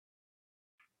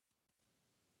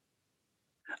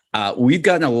We've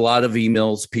gotten a lot of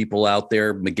emails, people out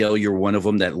there. Miguel, you're one of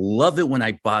them that love it when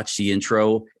I botch the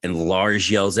intro and Lars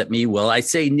yells at me. Well, I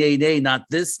say, nay, nay, not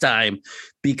this time,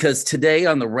 because today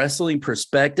on the Wrestling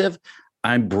Perspective,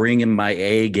 I'm bringing my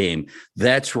A game.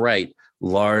 That's right.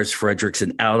 Lars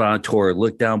Frederiksen out on tour.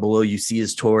 Look down below. You see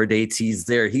his tour dates. He's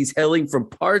there. He's hailing from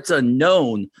parts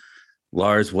unknown.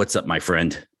 Lars, what's up, my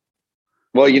friend?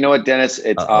 Well, you know what, Dennis?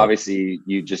 It's obviously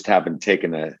you just haven't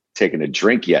taken a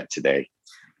drink yet today.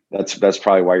 That's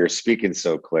probably why you're speaking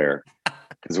so clear,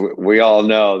 because we all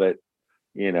know that,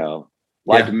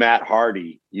 Matt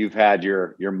Hardy, you've had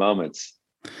your moments.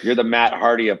 You're the Matt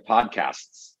Hardy of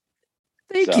podcasts.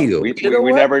 Thank you. We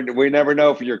never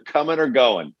know if you're coming or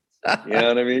going. You know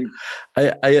what I mean?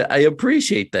 I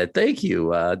appreciate that. Thank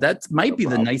you. That might be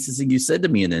the nicest thing you said to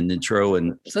me in an intro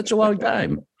in such a long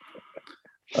time.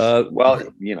 Well,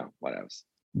 what else?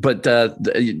 But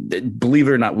believe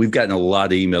it or not, we've gotten a lot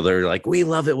of email. They're like, we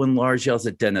love it when Lars yells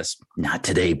at Dennis. Not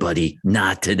today, buddy.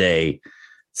 Not today.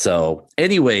 So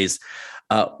anyways,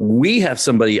 we have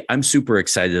somebody I'm super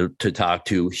excited to talk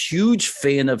to. Huge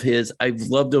fan of his. I've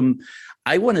loved him.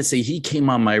 I want to say he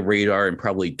came on my radar in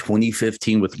probably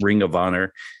 2015 with Ring of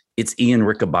Honor. It's Ian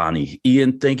Riccaboni.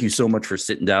 Ian, thank you so much for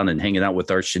sitting down and hanging out with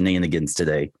our shenanigans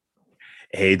today.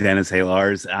 Hey, Dennis. Hey,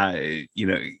 Lars.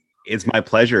 It's my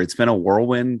pleasure. It's been a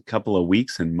whirlwind couple of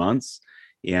weeks and months,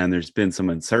 and there's been some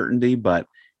uncertainty, but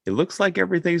it looks like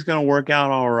everything's going to work out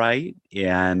all right.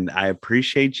 And I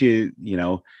appreciate you.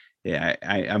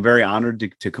 I'm very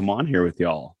honored to come on here with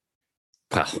y'all.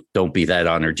 Well, don't be that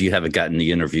honored. You haven't gotten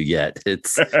the interview yet.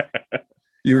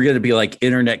 You're going to be like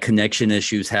internet connection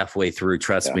issues halfway through.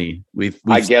 Trust me.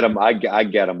 I get them. I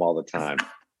get them all the time.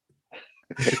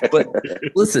 But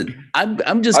listen,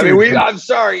 I'm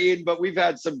sorry, Ian, but we've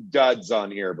had some duds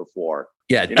on here before.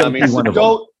 Yeah,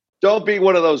 So don't be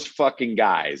one of those fucking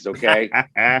guys, okay?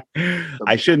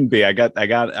 I shouldn't be.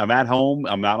 I'm at home.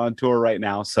 I'm not on tour right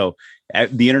now, so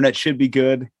the internet should be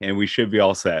good, and we should be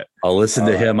all set. I'll listen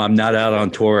to him. I'm not out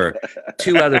on tour.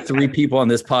 2 out of 3 people on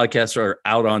this podcast are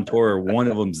out on tour. One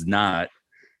of them's not.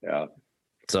 Yeah.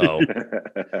 So,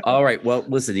 all right. Well,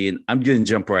 listen, Ian, I'm going to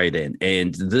jump right in.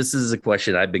 And this is a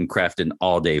question I've been crafting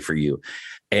all day for you.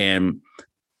 And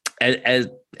as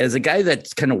a guy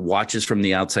that kind of watches from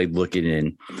the outside looking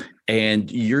in,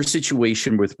 and your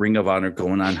situation with Ring of Honor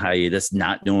going on hiatus,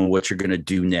 not knowing what you're going to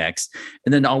do next.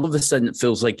 And then all of a sudden it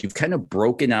feels like you've kind of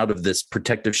broken out of this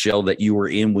protective shell that you were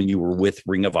in when you were with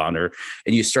Ring of Honor,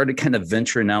 and you started kind of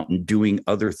venturing out and doing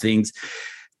other things.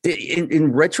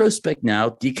 In retrospect now,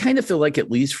 do you kind of feel like,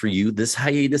 at least for you, this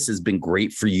hiatus has been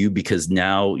great for you because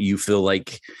now you feel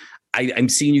like I'm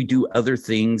seeing you do other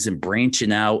things and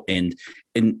branching out and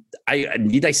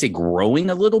need I say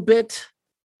growing a little bit?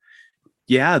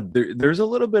 Yeah, there's a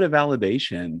little bit of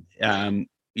validation.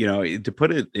 To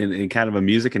put it in kind of a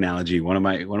music analogy, one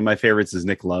of my favorites is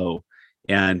Nick Lowe,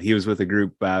 and he was with the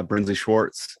group Brinsley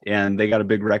Schwartz, and they got a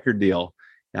big record deal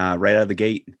right out of the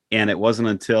gate. And it wasn't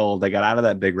until they got out of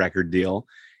that big record deal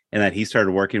and that he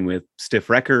started working with Stiff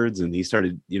Records, and he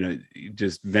started,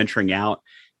 just venturing out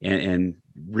and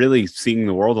really seeing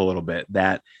the world a little bit,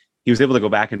 that he was able to go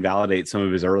back and validate some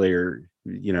of his earlier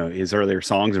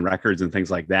songs and records and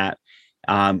things like that.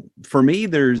 For me,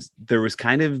 there was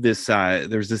kind of this,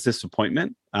 there's this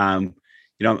disappointment. I'm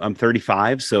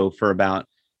 35. So for about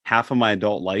half of my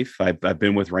adult life, I've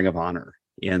been with Ring of Honor.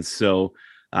 And so,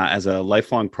 as a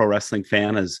lifelong pro wrestling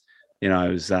fan, I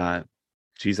was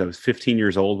 15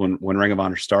 years old when Ring of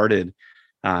Honor started.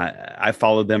 I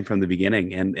followed them from the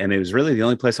beginning, and it was really the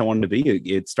only place I wanted to be.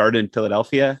 It started in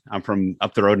Philadelphia. I'm from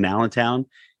up the road in Allentown,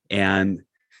 and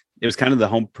it was kind of the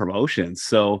home promotion.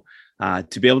 So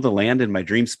to be able to land in my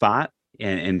dream spot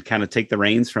and kind of take the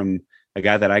reins from a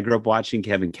guy that I grew up watching,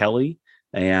 Kevin Kelly,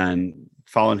 and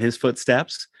following his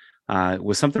footsteps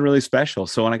was something really special.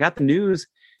 So when I got the news,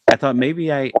 I thought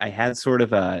maybe I had sort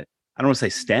of I don't want to say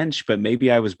stench, but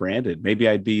maybe I was branded. Maybe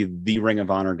I'd be the Ring of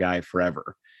Honor guy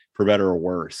forever, for better or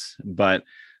worse. But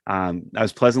I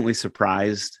was pleasantly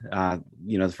surprised.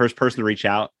 The first person to reach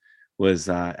out was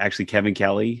actually Kevin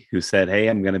Kelly, who said, "Hey,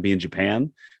 I'm going to be in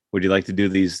Japan. Would you like to do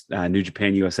these New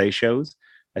Japan USA shows?"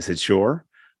 I said, "Sure."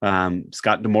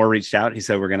 Scott D'Amore reached out. He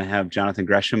said, "We're going to have Jonathan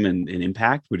Gresham in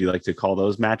Impact. Would you like to call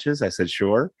those matches?" I said,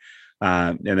 "Sure."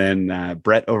 And then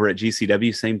Brett over at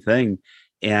GCW, same thing.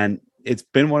 And it's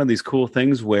been one of these cool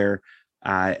things where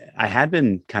I had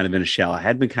been kind of in a shell. I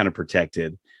had been kind of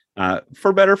protected,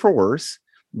 for better, for worse.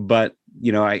 But,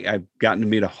 I've gotten to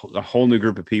meet a whole new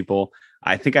group of people.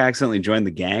 I think I accidentally joined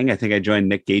the gang. I think I joined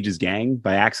Nick Gage's gang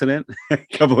by accident a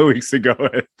couple of weeks ago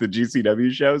at the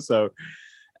GCW show. So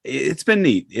It's been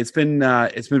neat. It's been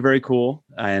very cool,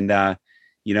 and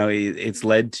it's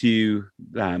led to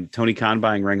Tony Khan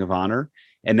buying Ring of Honor,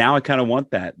 and now I kind of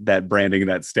want that branding,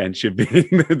 that stench of being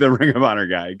the Ring of Honor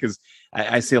guy, because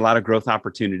I see a lot of growth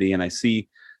opportunity, and I see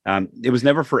it was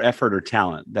never for effort or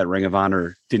talent that Ring of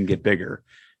Honor didn't get bigger.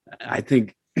 I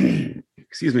think,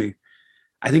 excuse me,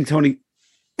 I think Tony.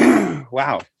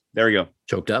 Wow, there we go.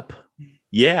 Choked up.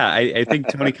 Yeah, I think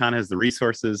Tony Khan has the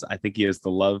resources. I think he has the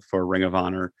love for Ring of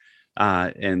Honor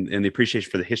and the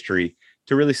appreciation for the history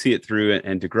to really see it through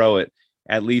and to grow it.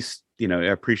 At least,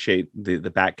 appreciate the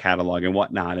back catalog and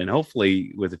whatnot, and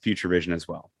hopefully with a future vision as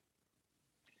well.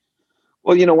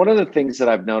 Well, one of the things that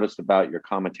I've noticed about your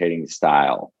commentating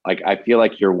style, like I feel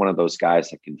like you're one of those guys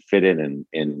that can fit in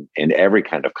every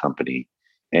kind of company,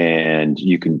 and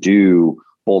you can do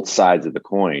both sides of the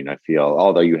coin. I feel,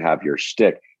 although you have your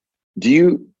shtick.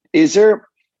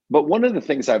 But one of the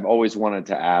things I've always wanted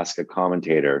to ask a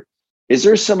commentator, is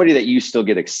there somebody that you still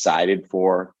get excited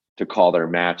for to call their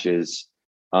matches?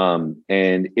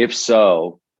 And if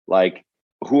so, like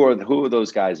who are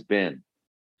those guys been?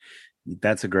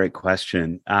 That's a great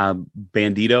question.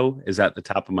 Bandito is at the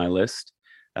top of my list,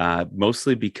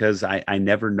 mostly because I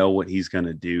never know what he's going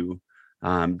to do.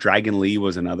 Dragon Lee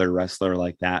was another wrestler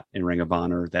like that in Ring of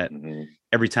Honor that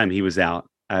every time he was out,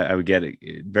 I would get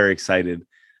very excited.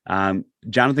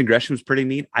 Jonathan Gresham's pretty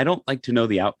neat. I don't like to know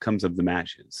the outcomes of the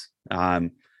matches.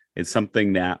 It's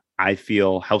something that I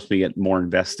feel helps me get more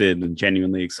invested and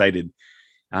genuinely excited.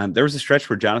 There was a stretch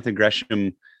where Jonathan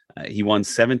Gresham, he won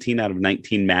 17 out of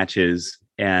 19 matches,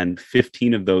 and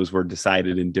 15 of those were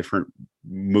decided in different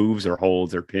moves or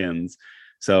holds or pins.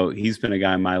 So he's been a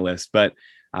guy on my list. But,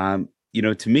 to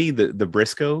me, the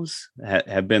Briscoes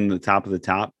have been the top of the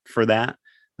top for that.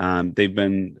 They've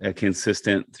been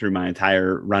consistent through my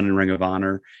entire run in Ring of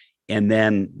Honor. And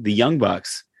then the Young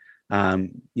Bucks,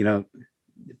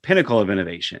 pinnacle of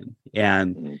innovation.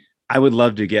 And I would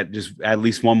love to get just at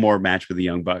least one more match with the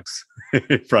Young Bucks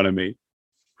in front of me.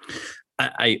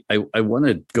 I want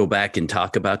to go back and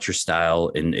talk about your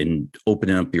style and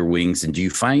opening up your wings. And do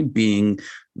you find being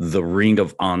the Ring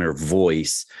of Honor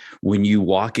voice when you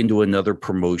walk into another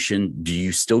promotion, do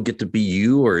you still get to be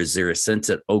you? Or is there a sense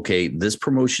that, okay, this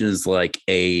promotion is like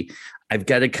I've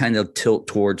got to kind of tilt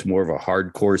towards more of a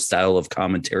hardcore style of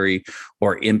commentary,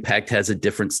 or Impact has a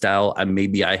different style, and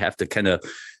maybe I have to kind of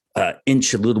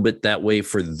inch a little bit that way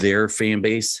for their fan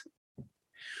base?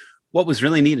 What was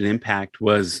really neat in Impact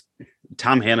was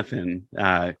Tom Hannafin,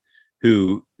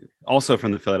 who also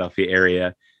from the Philadelphia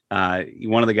area,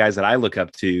 one of the guys that I look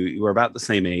up to. We're about the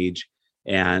same age,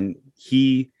 and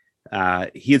he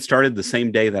had started the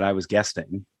same day that I was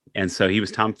guesting, and so he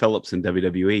was Tom Phillips in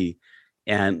WWE,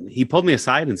 and he pulled me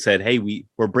aside and said, "Hey,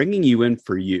 we're bringing you in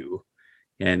for you,"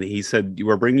 and he said,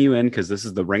 "We're bringing you in because this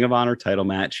is the Ring of Honor title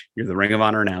match. You're the Ring of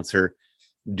Honor announcer.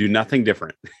 Do nothing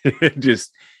different.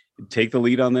 Just take the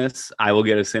lead on this. I will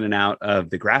get us in and out of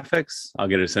the graphics. I'll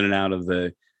get us in and out of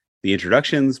the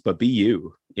introductions, but be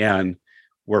you. And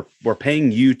we're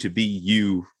paying you to be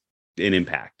you in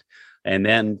Impact." And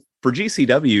then for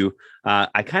GCW,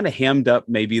 I kind of hammed up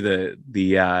maybe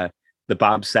the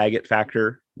Bob Saget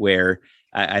factor, where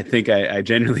I think I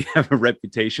genuinely have a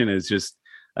reputation as just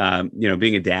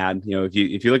being a dad.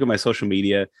 If you look at my social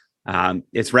media,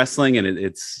 it's wrestling, and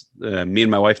it's me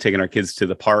and my wife taking our kids to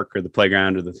the park or the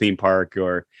playground or the theme park,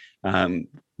 or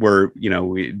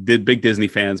we did big Disney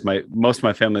fans. Most of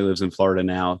my family lives in Florida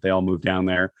now. They all moved down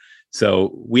there.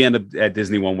 So we end up at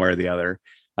Disney one way or the other.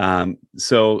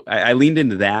 So I leaned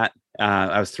into that.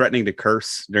 I was threatening to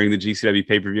curse during the GCW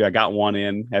pay-per-view. I got one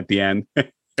in at the end.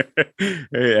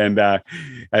 And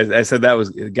I said, that was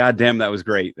goddamn, that was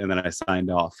great. And then I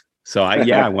signed off. So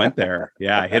I went there.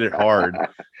 Yeah, I hit it hard.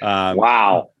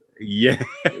 Wow. Yeah.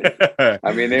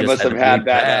 I mean, they must have had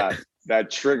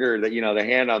that trigger, that the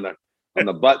hand on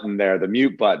the button there, the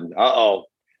mute button. Old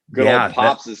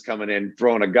Pops is coming in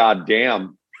throwing a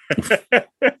goddamn.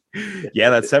 Yeah,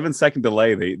 that 7-second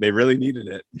delay, they really needed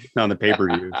it on the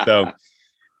pay-per-view. So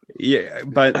yeah,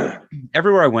 but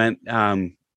everywhere I went,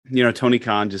 Tony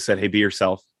Khan just said, "Hey, be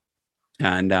yourself,"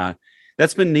 and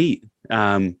that's been neat.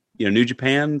 New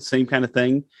Japan, same kind of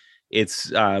thing.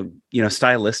 It's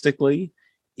stylistically,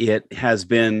 it's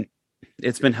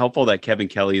been helpful that Kevin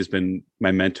Kelly has been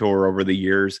my mentor over the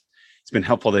years. It's been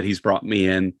helpful that he's brought me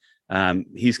in.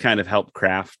 He's kind of helped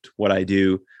craft what I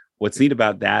do. What's neat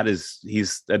about that is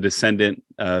he's a descendant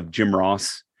of Jim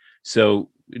Ross. So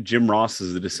Jim Ross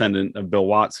is a descendant of Bill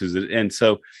Watts, and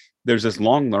so there's this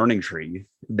long learning tree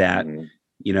that,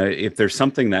 if there's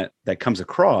something that comes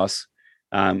across,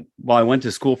 while I went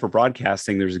to school for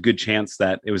broadcasting, there's a good chance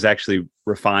that it was actually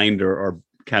refined or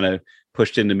kind of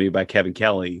pushed into me by Kevin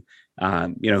Kelly,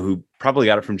 who probably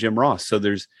got it from Jim Ross. So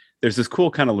there's this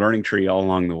cool kind of learning tree all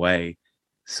along the way.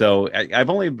 So I've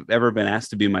only ever been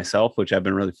asked to be myself, which I've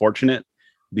been really fortunate,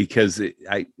 because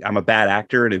I'm a bad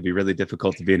actor and it'd be really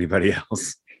difficult to be anybody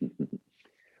else.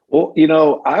 Well,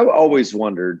 I've always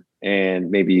wondered, and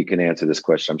maybe you can answer this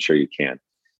question. I'm sure you can,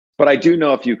 but I do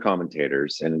know a few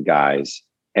commentators and guys,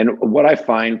 and what I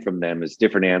find from them is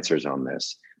different answers on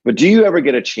this. But do you ever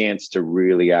get a chance to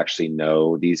really actually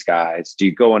know these guys? Do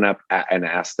you go on up and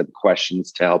ask them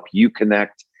questions to help you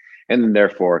connect, and then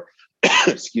therefore,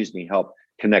 excuse me, help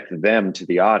connect them to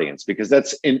the audience? Because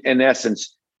that's in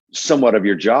essence somewhat of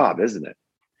your job, isn't it?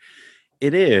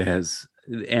 It is,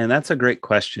 and that's a great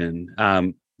question.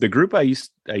 The group I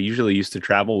usually used to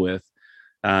travel with,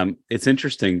 it's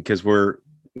interesting because we're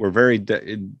very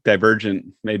divergent,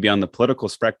 maybe on the political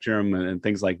spectrum and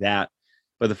things like that.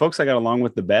 But the folks I got along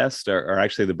with the best are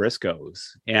actually the Briscoes,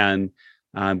 and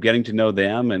getting to know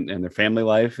them and their family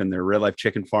life and their real life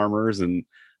chicken farmers, and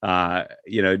that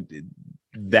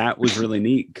was really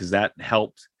neat because that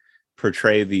helped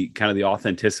portray the kind of the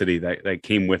authenticity that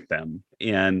came with them.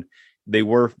 And they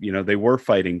were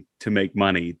fighting to make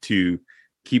money to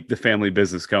keep the family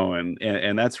business going.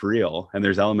 And that's real. And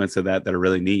there's elements of that are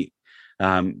really neat.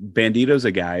 Bandito's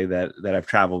a guy that I've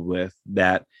traveled with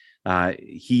that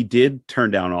he did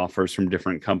turn down offers from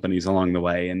different companies along the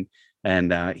way.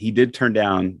 And he did turn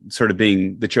down sort of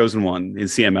being the chosen one in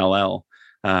CMLL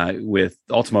with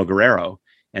Ultimo Guerrero.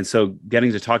 And so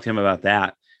getting to talk to him about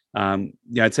that,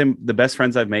 I'd say the best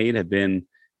friends I've made have been,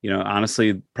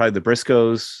 honestly, probably the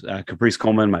Briscoes, Caprice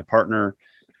Coleman, my partner,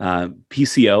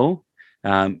 PCO.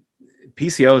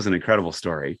 PCO is an incredible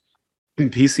story.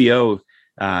 PCO,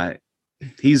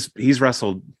 he's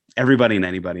wrestled everybody and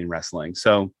anybody in wrestling.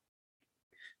 So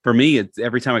for me, it's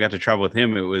every time I got to travel with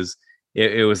him, it was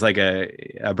like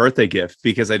a birthday gift,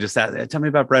 because I just asked, tell me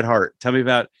about Bret Hart, tell me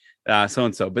about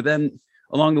so-and-so. But then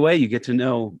along the way, you get to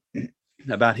know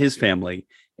about his family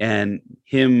and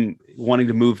him wanting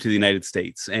to move to the United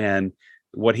States and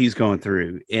what he's going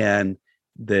through. And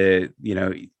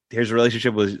his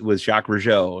relationship with Jacques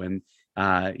Rougeau, and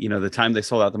the time they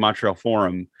sold out the Montreal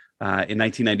Forum in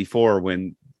 1994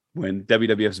 when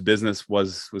WWF's business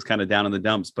was kind of down in the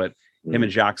dumps, but him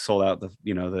and Jacques sold out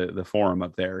the forum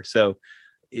up there. So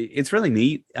it's really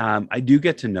neat. I do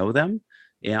get to know them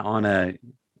on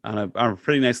a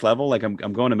pretty nice level. Like I'm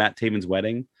going to Matt Taven's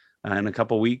wedding in a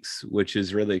couple weeks, which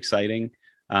is really exciting.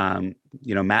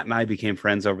 Matt and I became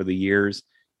friends over the years.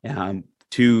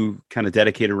 Two kind of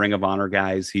dedicated Ring of Honor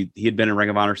guys. He had been in Ring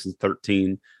of Honor since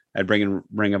 13. I'd been in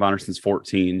Ring of Honor since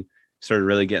 14. Started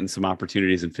really getting some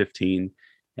opportunities in 15.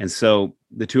 And so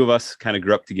the two of us kind of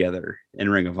grew up together in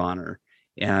Ring of Honor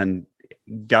and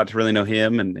got to really know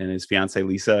him and his fiance,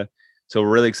 Lisa. So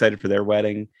we're really excited for their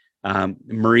wedding.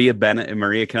 Maria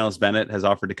Kanellis Bennett has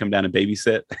offered to come down and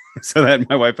babysit so that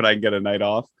my wife and I can get a night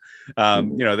off.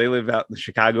 They live out in the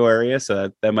Chicago area,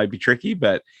 so that might be tricky,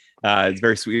 but it's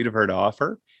very sweet of her to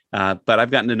offer. But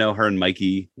I've gotten to know her and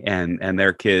Mikey and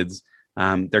their kids.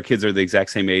 Their kids are the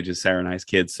exact same age as Sarah and I's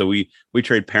kids. So we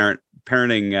trade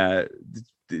parenting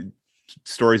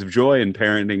stories of joy and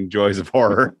parenting joys of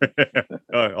horror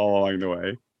all along the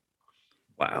way.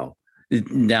 Wow.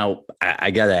 Now,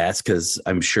 I got to ask, because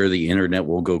I'm sure the internet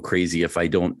will go crazy if I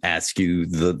don't ask you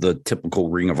the typical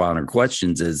Ring of Honor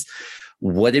questions, is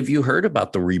what have you heard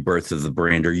about the rebirth of the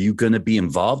brand? Are you going to be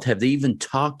involved? Have they even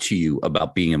talked to you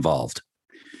about being involved?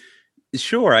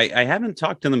 Sure. I haven't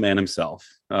talked to the man himself.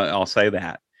 I'll say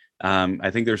that.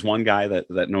 I think there's one guy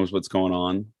that knows what's going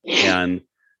on. And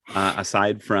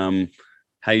aside from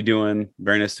how you doing,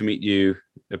 very nice to meet you,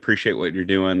 appreciate what you're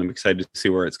doing, I'm excited to see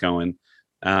where it's going.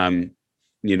 I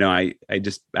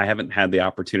haven't had the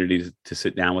opportunity to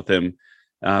sit down with him.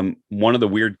 One of the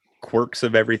weird quirks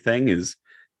of everything is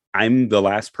I'm the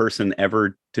last person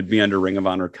ever to be under Ring of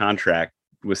Honor contract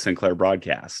with Sinclair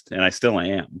Broadcast, and I still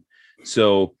am.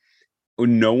 So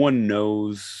no one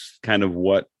knows kind of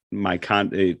what my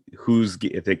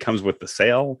if it comes with the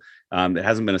sale. It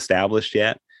hasn't been established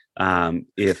yet.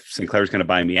 If Sinclair's going to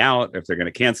buy me out, if they're going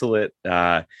to cancel it,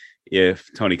 if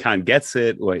Tony Khan gets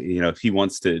it, if he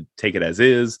wants to take it as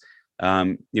is,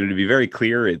 to be very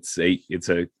clear, it's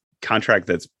a contract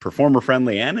that's performer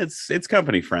friendly and it's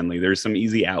company friendly. There's some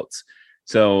easy outs.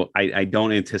 So I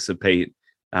don't anticipate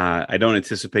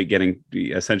getting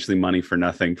essentially money for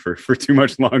nothing for too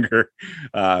much longer.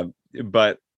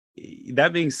 But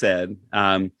that being said,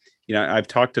 I've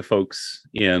talked to folks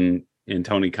in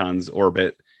Tony Khan's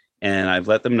orbit, and I've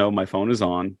let them know my phone is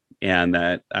on and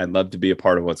that I'd love to be a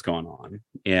part of what's going on.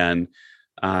 And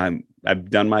I've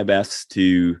done my best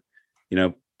to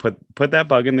put that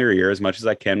bug in their ear as much as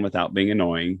I can without being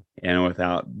annoying and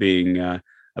without being a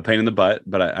pain in the butt.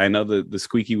 But I know the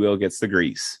squeaky wheel gets the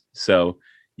grease. So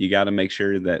you got to make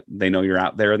sure that they know you're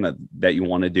out there and that you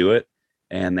want to do it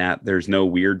and that there's no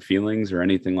weird feelings or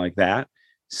anything like that.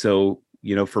 So,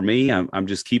 for me, I'm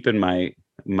just keeping my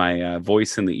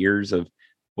voice in the ears of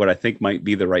what I think might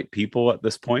be the right people at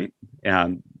this point.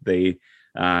 And they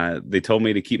told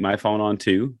me to keep my phone on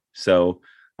too. So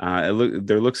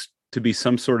there looks to be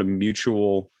some sort of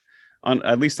mutual,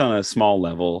 at least on a small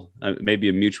level, maybe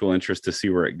a mutual interest to see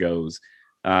where it goes.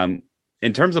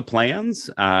 In terms of plans,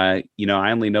 I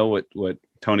only know what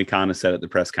Tony Khan has said at the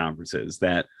press conferences,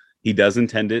 that he does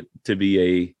intend it to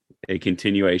be a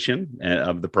continuation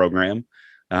of the program,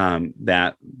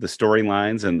 that the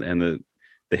storylines and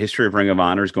the history of Ring of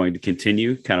Honor is going to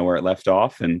continue kind of where it left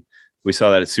off. And we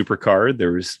saw that at Supercard,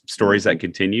 there was stories that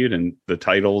continued and the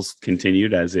titles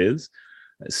continued as is.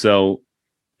 So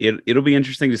it'll be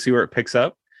interesting to see where it picks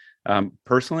up.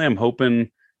 Personally, I'm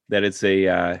hoping that it's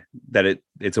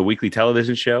a weekly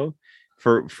television show.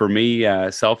 For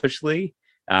me, selfishly,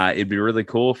 it'd be really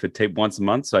cool if it taped once a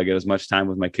month, so I get as much time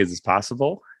with my kids as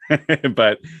possible.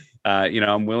 But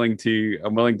I'm willing to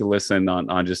listen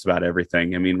on just about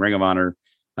everything. I mean, Ring of Honor,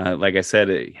 like I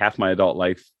said, half my adult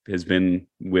life has been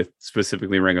with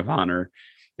specifically Ring of Honor.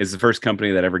 It's the first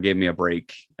company that ever gave me a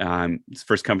break. It's the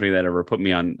first company that ever put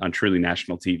me on truly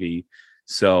national TV.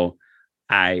 So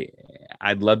I'd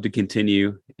love to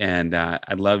continue, and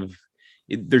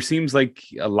there seems like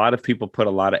a lot of people put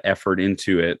a lot of effort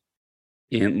into it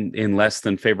in less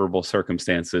than favorable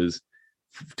circumstances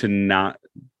to not,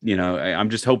 I'm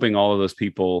just hoping all of those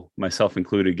people, myself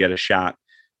included, get a shot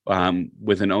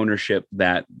with an ownership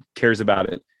that cares about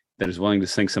it, that is willing to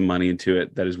sink some money into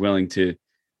it, that is willing to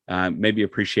maybe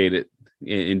appreciate it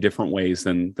in different ways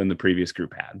than the previous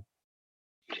group had.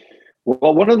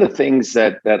 Well, one of the things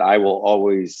that I will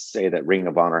always say that Ring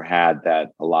of Honor had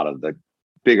that a lot of the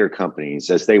bigger companies,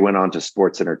 as they went on to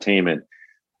sports entertainment,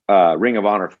 Ring of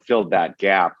Honor filled that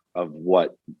gap of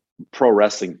what real pro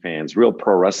wrestling fans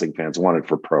wanted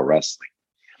for pro wrestling.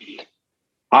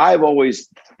 I've always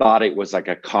thought it was like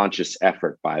a conscious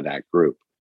effort by that group.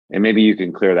 And maybe you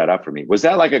can clear that up for me. Was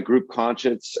that like a group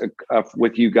conscience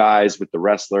with you guys, with the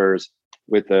wrestlers,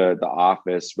 with the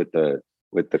office, with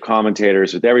the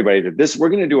commentators, with everybody, that we're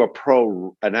going to do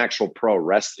an actual pro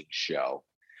wrestling show,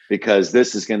 because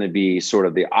this is going to be sort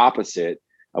of the opposite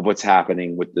of what's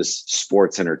happening with this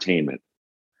sports entertainment?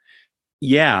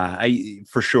 Yeah,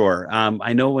 for sure.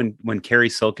 I know when Kerry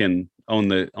Silkin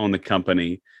owned the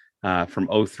company from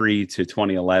 2003 to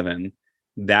 2011,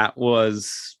 that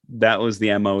was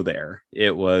the MO there.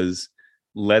 It was,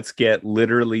 let's get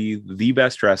literally the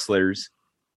best wrestlers.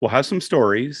 We'll have some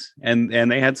stories, and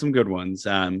they had some good ones.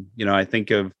 I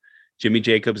think of Jimmy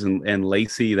Jacobs and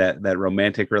Lacey, that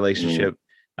romantic relationship.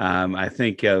 I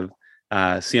think of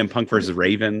CM Punk versus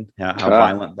Raven, how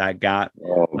violent that got.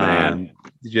 Oh man.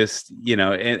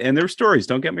 And there were stories,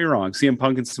 don't get me wrong. CM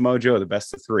Punk and Samoa Joe, the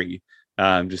best of three.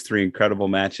 Just three incredible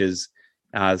matches.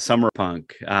 Summer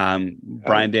Punk,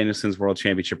 Bryan Danielson's World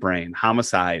Championship reign,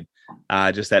 Homicide,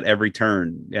 just at every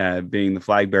turn, being the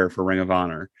flag bearer for Ring of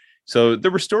Honor. So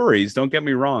there were stories, don't get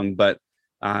me wrong, but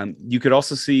you could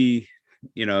also see,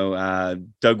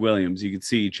 Doug Williams, you could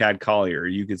see Chad Collier,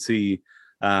 you could see,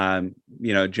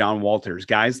 John Walters,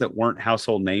 guys that weren't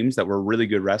household names, that were really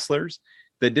good wrestlers,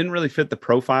 that didn't really fit the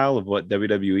profile of what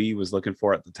WWE was looking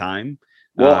for at the time.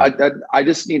 Well, I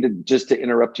just needed to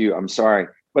interrupt you. I'm sorry.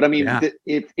 But I mean,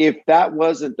 if that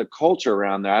wasn't the culture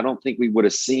around there, I don't think we would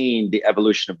have seen the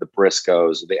evolution of the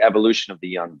Briscoes, the evolution of the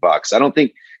Young Bucks. I don't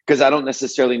think, because I don't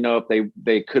necessarily know if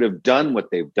they could have done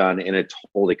what they've done in a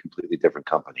totally, completely different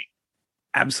company.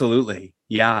 Absolutely.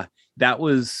 Yeah. That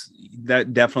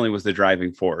definitely was the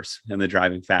driving force and the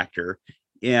driving factor.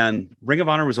 And Ring of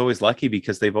Honor was always lucky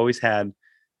because they've always had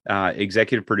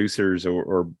executive producers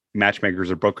or matchmakers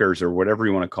or bookers or whatever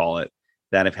you want to call it,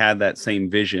 that have had that same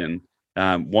vision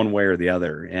one way or the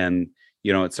other. And,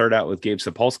 it started out with Gabe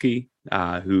Sapolsky,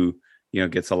 who,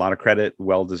 gets a lot of credit,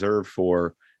 well-deserved,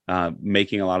 for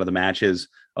making a lot of the matches.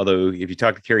 Although if you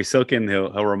talk to Kerry Silkin,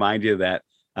 he'll remind you that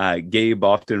Gabe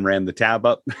often ran the tab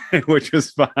up, which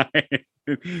was fine.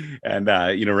 And,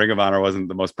 Ring of Honor wasn't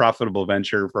the most profitable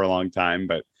venture for a long time,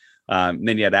 but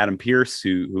then you had Adam Pearce,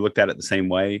 who looked at it the same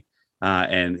way.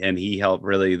 And he helped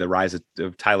really the rise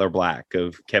of Tyler Black,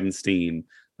 of Kevin Steen,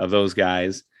 of those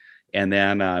guys. And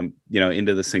then,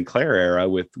 into the Sinclair era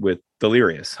with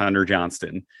Delirious, Hunter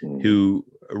Johnston, who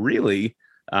really,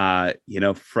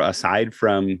 aside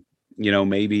from,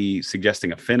 maybe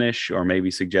suggesting a finish or maybe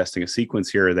suggesting a sequence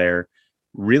here or there,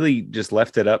 really just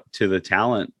left it up to the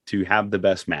talent to have the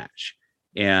best match.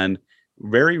 And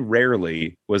very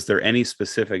rarely was there any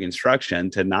specific instruction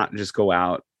to not just go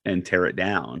out and tear it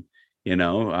down.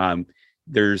 I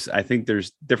think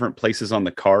there's different places on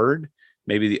the card.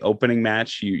 Maybe the opening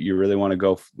match, you really want to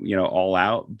go, all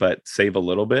out, but save a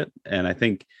little bit. And I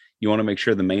think you want to make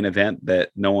sure the main event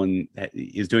that no one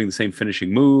is doing the same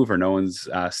finishing move, or no one's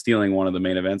stealing one of the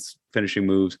main event's finishing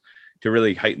moves, to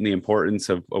really heighten the importance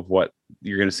of what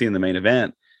you're going to see in the main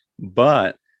event.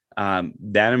 But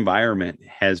that environment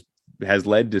has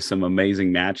led to some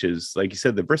amazing matches. Like you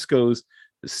said, the Briscoes,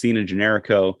 the Cena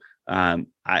Generico.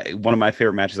 One of my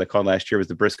favorite matches I called last year was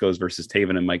the Briscoes versus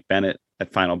Taven and Mike Bennett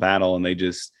at Final Battle. And they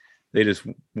just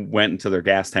went until their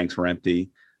gas tanks were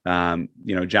empty.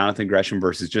 Jonathan Gresham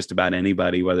versus just about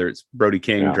anybody, whether it's Brody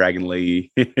King, Dragon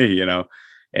Lee,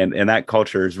 and that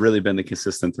culture has really been the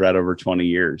consistent thread over 20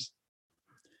 years.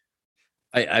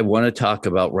 I want to talk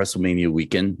about WrestleMania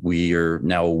weekend. We are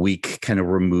now a week kind of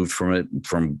removed from it,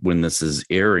 from when this is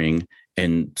airing,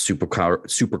 and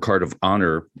Supercard of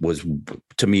Honor was,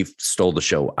 to me, stole the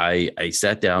show. I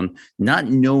sat down not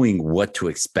knowing what to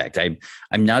expect. I'm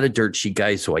not a dirt sheet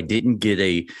guy, so I didn't get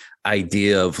a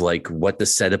idea of like what the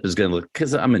setup is going to look,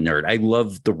 because I'm a nerd. I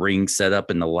love the ring setup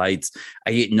and the lights.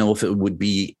 I didn't know if it would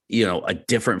be, a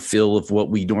different feel of what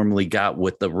we normally got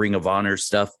with the Ring of Honor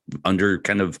stuff under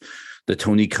kind of the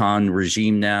Tony Khan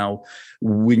regime now.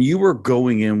 When you were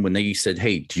going in, when they said,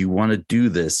 hey, do you want to do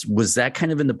this? Was that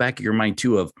kind of in the back of your mind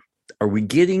too, of, are we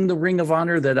getting the Ring of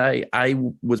Honor that I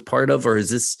was part of? Or is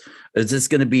this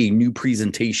going to be a new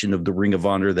presentation of the Ring of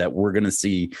Honor that we're going to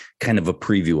see kind of a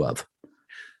preview of?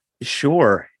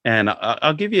 Sure. And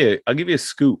I'll give you a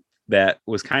scoop that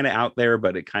was kind of out there,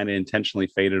 but it kind of intentionally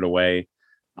faded away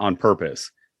on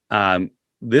purpose.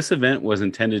 This event was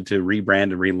intended to rebrand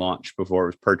and relaunch before it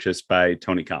was purchased by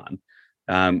Tony Khan.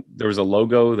 There was a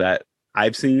logo that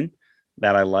I've seen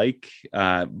that I like,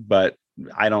 but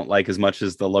I don't like as much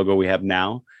as the logo we have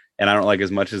now. And I don't like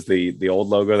as much as the old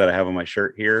logo that I have on my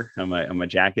shirt here, on my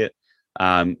jacket.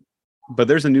 But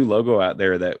there's a new logo out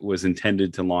there that was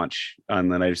intended to launch on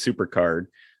the night of Supercard.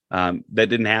 That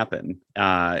didn't happen.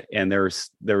 And there was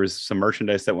some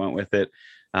merchandise that went with it.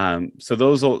 So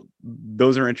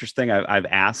those are interesting. I've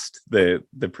asked the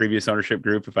previous ownership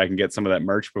group if I can get some of that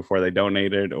merch before they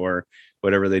donate it or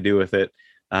whatever they do with it.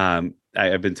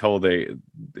 I've been told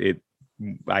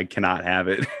I cannot have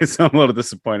it. So I'm a little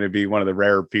disappointed to be one of the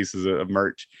rare pieces of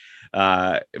merch.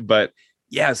 But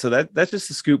yeah, so that's just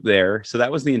a scoop there. So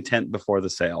that was the intent before the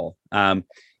sale.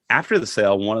 After the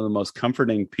sale, one of the most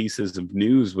comforting pieces of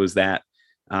news was that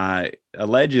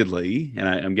allegedly, and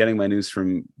I'm getting my news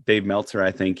from Dave Meltzer,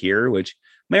 I think here, which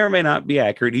may or may not be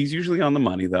accurate. He's usually on the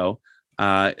money though,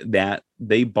 that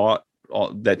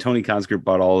that Tony Khan's group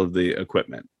bought all of the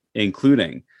equipment,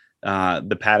 including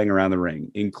the padding around the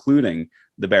ring, including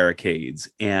the barricades.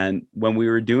 And when we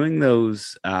were doing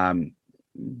those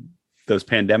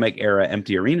pandemic era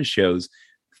empty arena shows,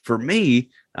 for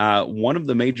me, one of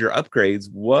the major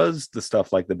upgrades was the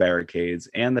stuff like the barricades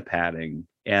and the padding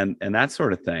and that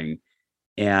sort of thing.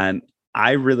 And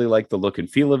I really like the look and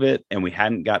feel of it. And we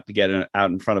hadn't got to get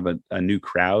out in front of a new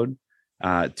crowd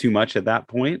too much at that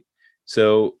point.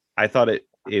 So I thought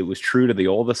it was true to the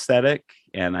old aesthetic.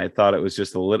 And I thought it was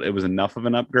just it was enough of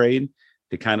an upgrade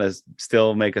to kind of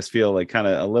still make us feel like kind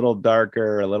of a little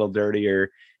darker, a little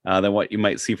dirtier than what you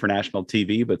might see for national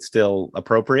TV, but still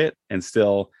appropriate and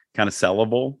still kind of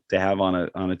sellable to have on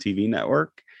a TV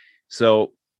network.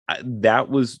 So that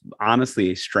was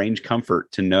honestly a strange comfort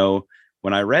to know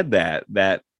when I read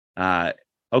that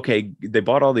okay, they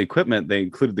bought all the equipment. They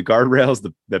included the guardrails,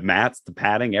 the mats, the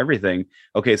padding, everything.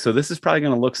 Okay, so this is probably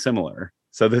going to look similar.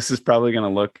 So this is probably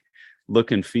going to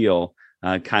look and feel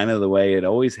kind of the way it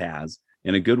always has,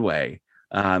 in a good way.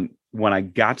 When I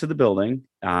got to the building,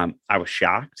 I was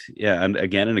shocked. Yeah, and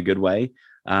again, in a good way.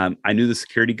 I knew the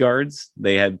security guards.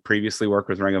 They had previously worked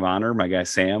with Ring of Honor. My guy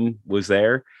Sam was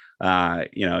there.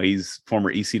 He's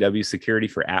former ECW security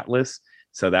for Atlas,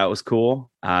 so that was cool.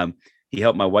 He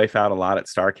helped my wife out a lot at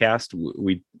StarCast.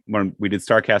 When we did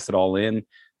StarCast at All In,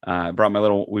 we brought our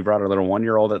little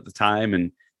 1-year-old at the time,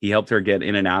 and he helped her get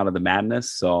in and out of the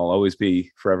madness. So I'll always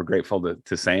be forever grateful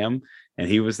to Sam. And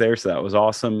he was there, so that was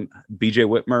awesome. BJ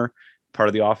Whitmer, part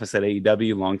of the office at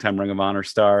AEW, longtime Ring of Honor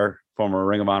star, former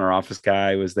Ring of Honor office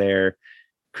guy, was there.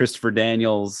 Christopher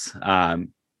Daniels, I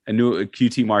knew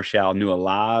QT Marshall, knew a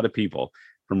lot of people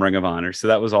from Ring of Honor, so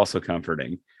that was also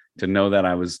comforting to know that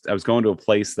I was going to a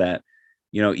place that,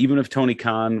 even if Tony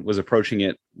Khan was approaching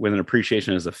it with an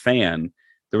appreciation as a fan,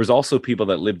 there was also people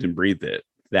that lived and breathed it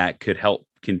that could help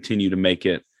continue to make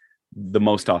it the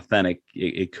most authentic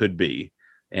it could be.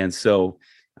 And so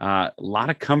a lot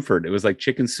of comfort. It was like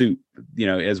chicken soup,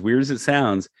 as weird as it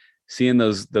sounds, seeing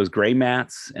those gray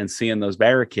mats and seeing those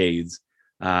barricades.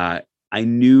 I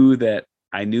knew that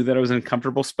I was in a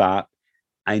comfortable spot.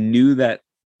 I knew that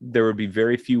there would be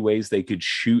very few ways they could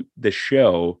shoot the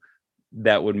show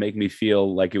that would make me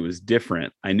feel like it was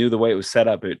different. I knew the way it was set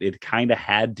up, it kind of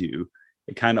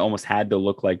almost had to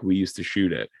look like we used to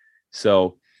shoot it.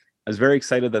 So I was very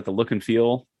excited that the look and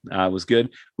feel was good.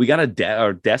 We got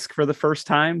our desk for the first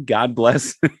time. God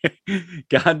bless,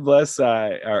 God bless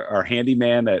our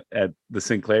handyman at the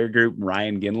Sinclair Group,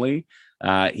 Ryan Ginley.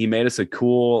 He made us a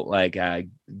cool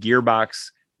gearbox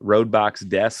road box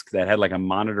desk that had like a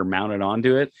monitor mounted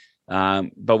onto it.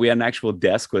 But we had an actual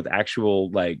desk with actual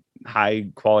like high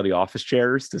quality office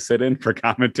chairs to sit in for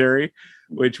commentary,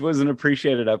 which was an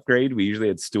appreciated upgrade. We usually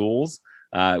had stools,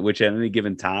 which at any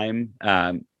given time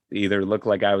either looked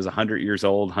like I was 100 years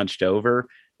old, hunched over,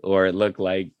 or it looked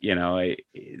like, it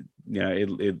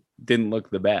didn't look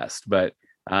the best. But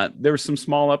there were some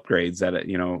small upgrades that,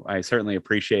 I certainly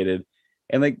appreciated.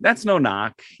 And like, that's no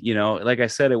knock, like I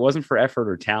said, it wasn't for effort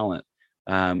or talent.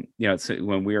 It's,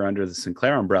 when we were under the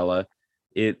Sinclair umbrella,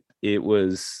 it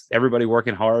was everybody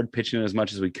working hard, pitching in as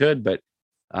much as we could. But,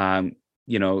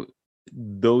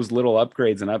 those little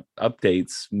upgrades and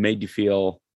updates made you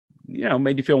feel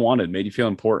wanted, made you feel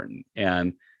important.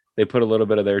 And they put a little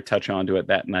bit of their touch onto it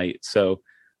that night. So,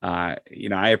 I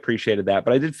appreciated that,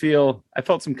 but I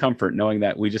felt some comfort knowing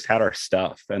that we just had our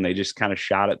stuff and they just kind of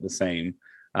shot it the same.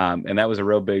 And that was a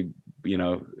real big,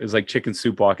 it was like chicken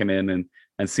soup walking in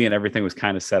and seeing everything was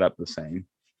kind of set up the same.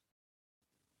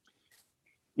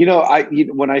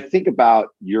 When I think about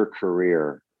your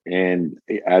career, and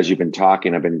as you've been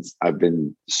talking, I've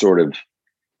been sort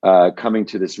of coming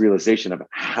to this realization of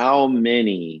how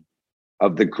many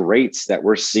of the greats that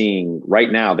we're seeing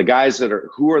right now, the guys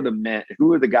who are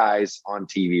the guys on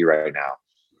TV right now,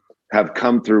 have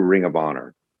come through Ring of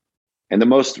Honor. And the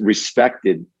most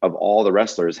respected of all the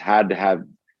wrestlers had to have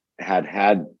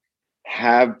had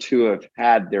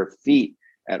their feet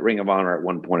at Ring of Honor at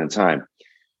one point in time.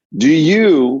 Do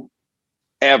you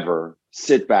ever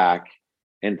sit back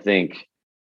and think,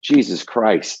 Jesus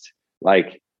Christ,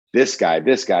 like this guy?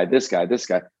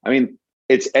 I mean,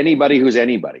 it's anybody who's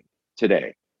anybody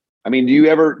today. I mean,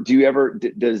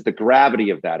 does the gravity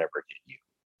of that ever hit you?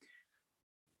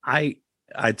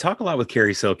 I talk a lot with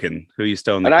Kerry Silkin, who used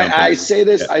to own the and company. I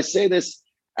say this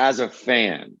as a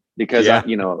fan because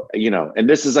and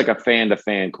this is like a fan to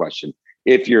fan question.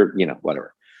 If you're,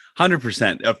 whatever.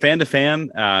 100% a fan to fan,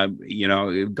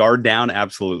 guard down.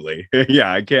 Absolutely.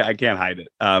 Yeah. I can't hide it.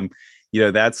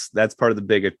 That's part of the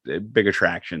big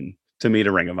attraction to me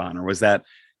to Ring of Honor was that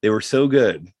they were so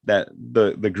good that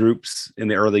the groups in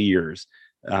the early years,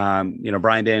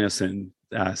 Bryan Danielson,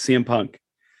 CM Punk,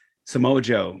 Samoa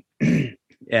Joe,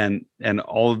 and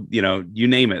all, you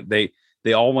name it.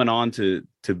 They all went on to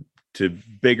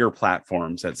bigger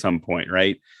platforms at some point.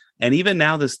 Right. And even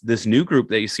now this new group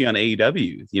that you see on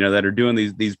AEW, that are doing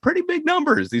these pretty big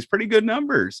numbers, these pretty good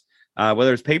numbers,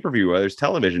 whether it's pay-per-view, whether it's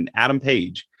television. Adam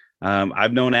Page.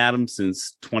 I've known Adam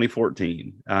since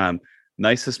 2014.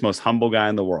 Nicest, most humble guy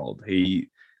in the world.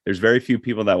 There's very few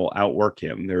people that will outwork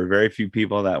him. There are very few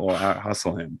people that will out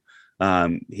hustle him.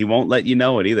 He won't let you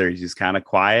know it either. He's just kind of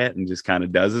quiet and just kind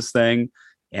of does his thing.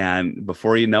 And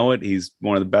before you know it, he's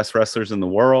one of the best wrestlers in the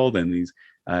world. And he's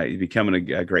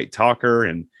becoming a great talker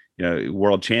and,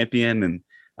 world champion.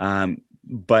 And,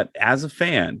 but as a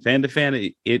fan to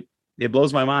fan, it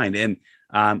blows my mind. And,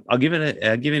 I'll give you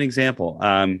an example,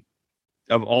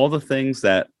 of all the things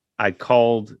that I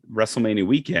called WrestleMania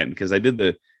weekend, because I did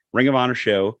the Ring of Honor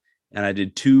show and I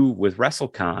did 2 with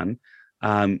WrestleCon.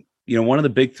 One of the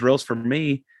big thrills for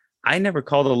me, I never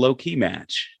called a low key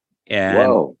match. And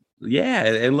whoa. Yeah,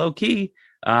 and low key,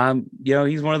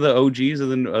 he's one of the OGs of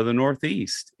the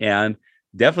Northeast and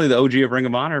definitely the OG of Ring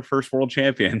of Honor, first world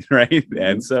champion. Right. Mm-hmm.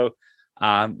 And so,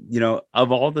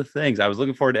 of all the things, I was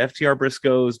looking forward to FTR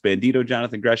Briscoes, Bandito,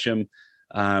 Jonathan Gresham,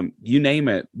 you name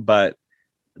it. But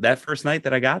that first night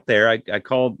that I got there, I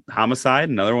called Homicide,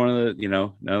 another one of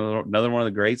the, another one of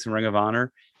the greats in Ring of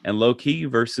Honor, and low key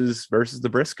versus the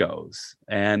Briscoes.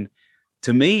 And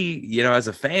to me, as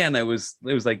a fan, it was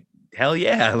like, hell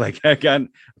yeah. Like I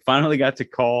finally got to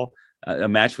call a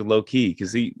match with low key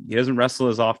because he doesn't wrestle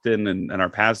as often and our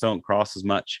paths don't cross as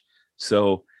much.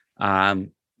 So,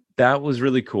 that was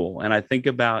really cool. And I think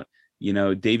about,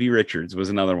 Davey Richards was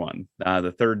another one.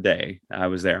 The third day I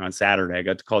was there on Saturday, I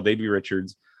got to call Davey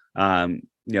Richards. That's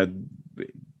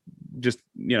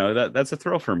a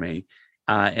thrill for me.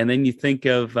 And then you think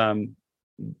of,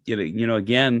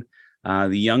 again, the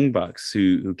Young Bucks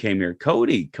who came here.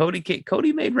 Cody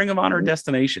made Ring of Honor a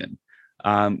destination.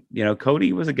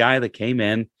 Cody was a guy that came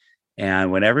in,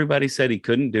 and when everybody said he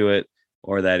couldn't do it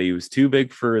or that he was too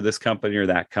big for this company or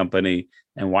that company,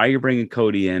 and why you're bringing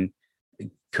Cody in,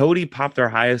 Cody popped our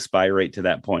highest buy rate to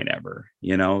that point ever.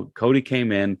 Cody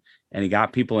came in and he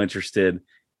got people interested,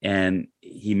 and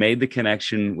he made the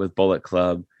connection with Bullet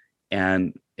Club,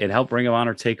 and it helped Ring of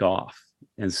Honor take off.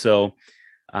 And so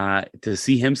to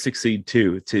see him succeed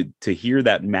too, to hear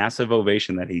that massive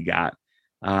ovation that he got,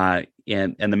 and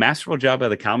the masterful job of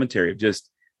the commentary of just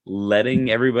letting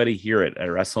everybody hear it at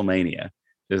WrestleMania,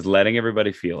 just letting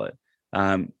everybody feel it.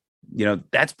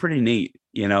 That's pretty neat.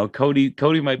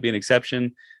 Cody might be an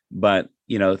exception, but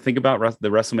think about the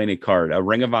WrestleMania card. A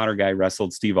Ring of Honor guy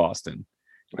wrestled Steve Austin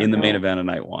in the main event of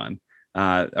night one.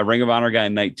 A Ring of Honor guy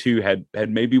in night two had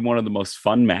maybe one of the most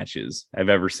fun matches I've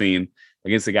ever seen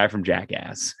against the guy from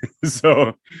Jackass.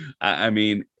 So, I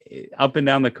mean, up and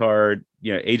down the card,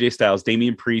 AJ Styles,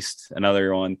 Damian Priest,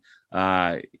 another one.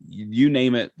 You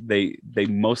name it, they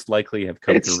most likely have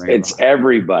come to Ring of Honor. It's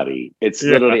everybody. It's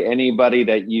literally anybody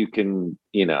that you can.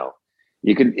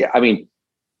 I mean,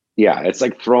 it's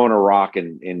like throwing a rock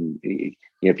in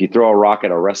if you throw a rock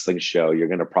at a wrestling show, you're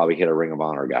going to probably hit a Ring of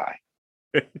Honor guy.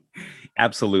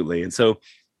 Absolutely. And so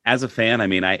as a fan, I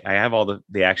mean, I have all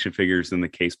the action figures in the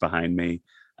case behind me.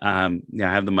 I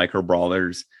have the Micro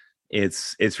Brawlers.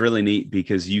 It's really neat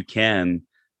because you can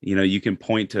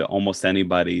point to almost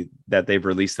anybody that they've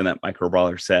released in that Micro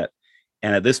Brawler set.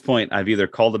 And at this point, I've either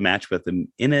called a match with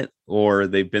them in it, or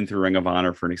they've been through Ring of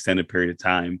Honor for an extended period of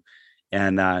time.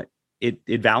 And it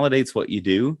validates what you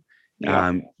do.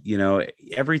 Yeah.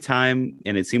 Every time,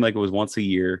 and it seemed like it was once a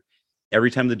year,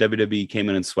 every time the WWE came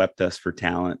in and swept us for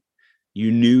talent,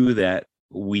 you knew that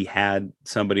we had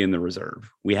somebody in the reserve.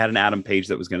 We had an Adam Page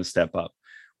that was going to step up.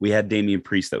 We had Damian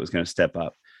Priest that was going to step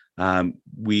up.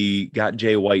 We got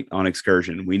Jay White on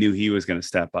Excursion. We knew he was going to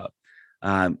step up.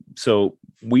 So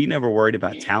we never worried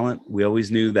about talent. We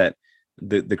always knew that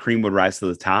the cream would rise to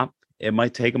the top. It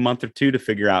might take a month or two to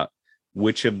figure out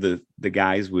which of the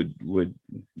guys would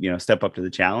step up to the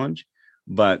challenge.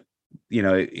 But,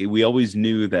 we always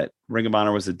knew that Ring of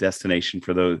Honor was a destination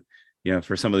for those,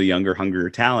 for some of the younger, hungrier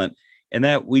talent, and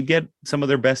that we'd get some of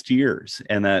their best years,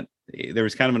 and that there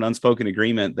was kind of an unspoken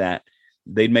agreement that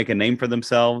they'd make a name for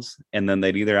themselves, and then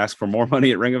they'd either ask for more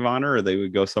money at Ring of Honor or they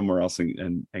would go somewhere else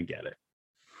and get it.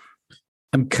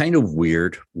 I'm kind of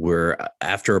weird where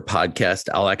after a podcast,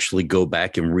 I'll actually go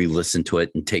back and re-listen to it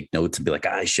and take notes and be like,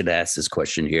 I should ask this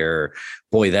question here.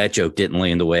 Boy, that joke didn't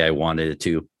land the way I wanted it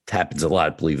to. It happens a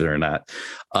lot, believe it or not.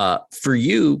 For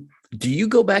you, do you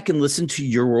go back and listen to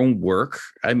your own work?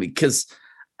 I mean, because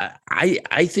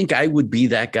I think I would be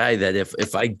that guy that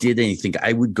if I did anything,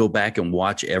 I would go back and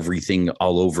watch everything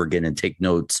all over again and take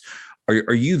notes.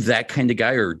 Are you that kind of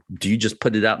guy, or do you just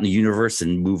put it out in the universe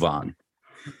and move on?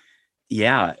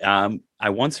 Yeah. I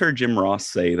once heard Jim Ross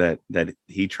say that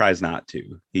he tries not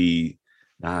to. He,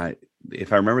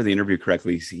 if I remember the interview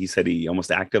correctly, he said he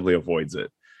almost actively avoids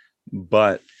it.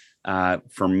 But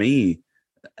for me,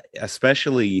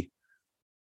 especially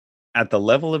at the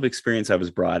level of experience I was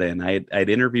brought in, I'd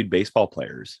interviewed baseball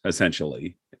players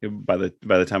essentially by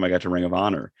the time I got to Ring of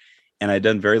Honor, and I'd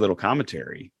done very little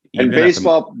commentary. And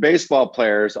baseball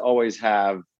players always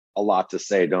have a lot to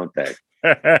say, don't they?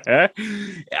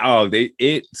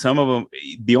 Some of them.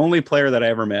 The only player that I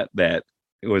ever met that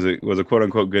was a quote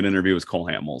unquote good interview was Cole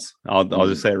Hamels. I'll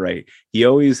just say it right. He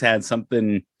always had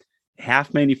something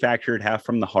half manufactured, half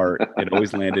from the heart. It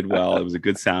always landed well. It was a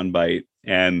good sound bite,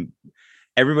 and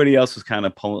everybody else was kind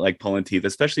of pulling teeth,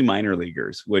 especially minor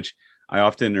leaguers, which I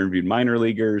often interviewed minor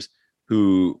leaguers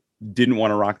who didn't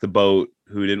want to rock the boat,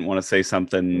 who didn't want to say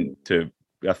something to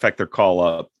affect their call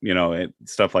up, and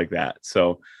stuff like that.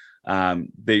 So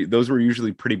those were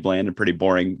usually pretty bland and pretty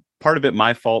boring. Part of it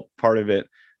my fault, part of it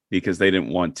because they didn't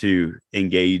want to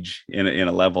engage in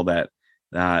a level that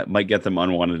might get them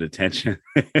unwanted attention.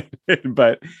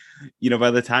 But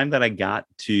by the time that I got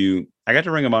to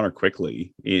Ring of Honor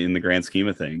quickly in the grand scheme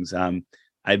of things,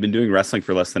 I'd been doing wrestling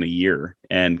for less than a year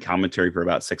and commentary for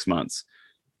about 6 months,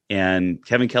 and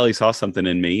Kevin Kelly saw something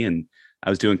in me, and I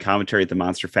was doing commentary at the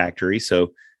Monster Factory.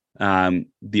 So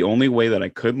the only way that I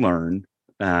could learn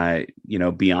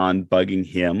beyond bugging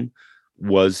him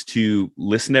was to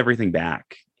listen to everything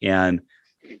back. And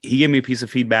he gave me a piece of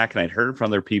feedback, and I'd heard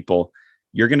from other people,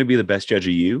 you're going to be the best judge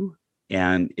of you.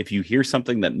 And if you hear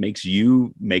something that makes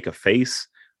you make a face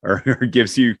or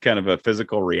gives you kind of a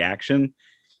physical reaction,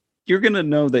 you're going to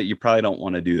know that you probably don't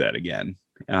want to do that again.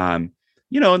 And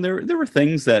there were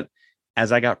things that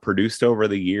as I got produced over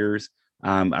the years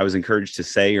I was encouraged to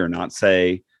say or not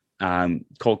say.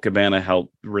 Colt Cabana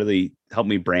helped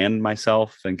me brand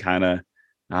myself and kind of,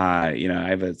 I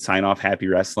have a sign off Happy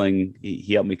Wrestling.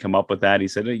 He helped me come up with that. He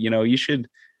said, you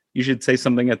should say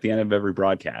something at the end of every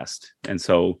broadcast. And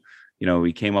so,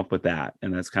 we came up with that,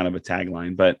 and that's kind of a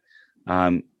tagline, but,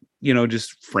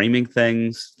 just framing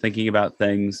things, thinking about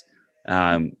things.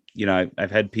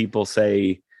 I've had people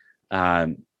say,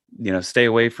 stay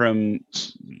away from,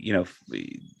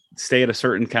 stay at a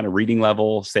certain kind of reading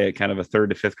level, stay at kind of a 3rd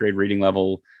to 5th grade reading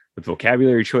level with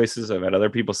vocabulary choices. I've had other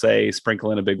people say,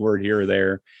 sprinkle in a big word here or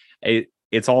there.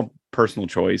 It's all personal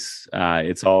choice.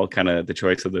 It's all kind of the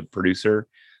choice of the producer.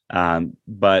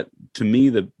 But to me,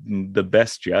 the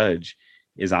best judge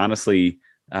is honestly,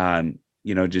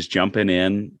 just jumping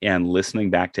in and listening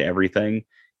back to everything.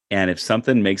 And if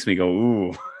something makes me go,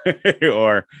 ooh,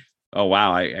 or, oh,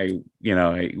 wow, I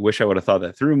wish I would have thought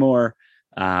that through more.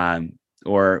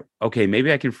 Or, okay,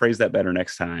 maybe I can phrase that better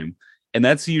next time. And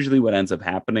that's usually what ends up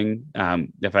happening.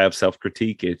 If I have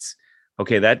self-critique, it's,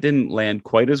 okay, that didn't land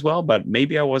quite as well, but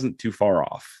maybe I wasn't too far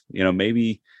off.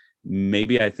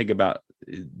 Maybe I think about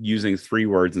using 3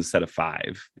 words instead of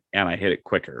 5, and I hit it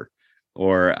quicker,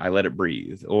 or I let it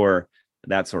breathe, or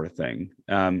that sort of thing.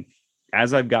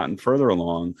 As I've gotten further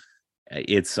along,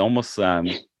 it's almost,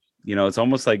 it's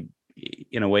almost like,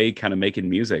 in a way, kind of making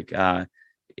music.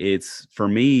 It's, for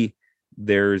me,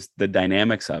 there's the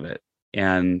dynamics of it,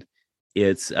 and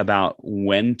it's about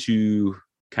when to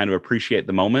kind of appreciate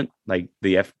the moment, like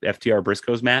the FTR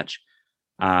Briscoes match.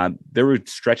 There were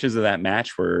stretches of that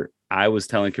match where I was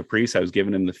telling Caprice, I was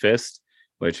giving him the fist,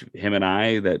 which him and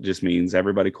I, that just means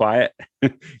everybody quiet.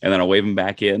 And then I'll wave him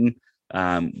back in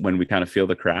when we kind of feel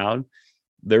the crowd.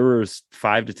 There was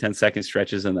 5 to 10 second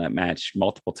stretches in that match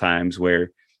multiple times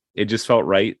where it just felt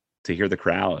right to hear the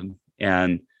crowd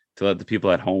and to let the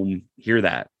people at home hear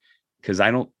that. Because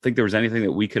I don't think there was anything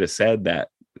that we could have said that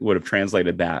would have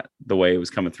translated that the way it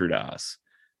was coming through to us.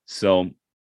 So,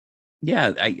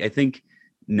 yeah, I think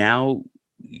now,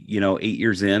 8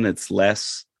 years in, it's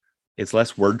less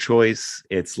word choice.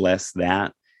 It's less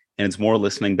that. And it's more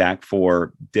listening back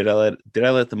for, did I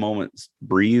let the moment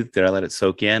breathe? Did I let it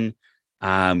soak in?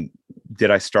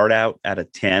 Did I start out at a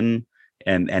 10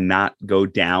 and not go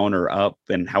down or up?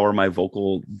 And how are my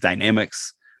vocal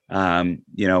dynamics?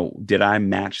 Did I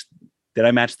match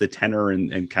the tenor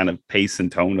and kind of pace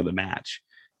and tone of the match?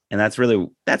 And that's really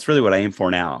what I aim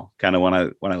for now, kind of when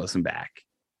I listen back.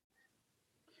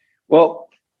 Well,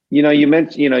 you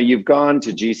mentioned, you've gone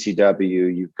to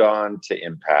GCW, you've gone to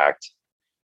Impact.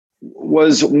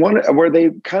 Were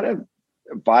they kind of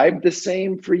vibe the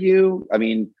same for you? I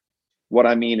mean, what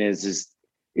I mean is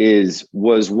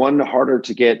was one harder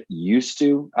to get used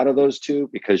to out of those two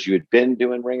because you had been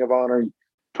doing Ring of Honor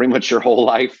pretty much your whole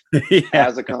life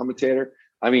as a commentator?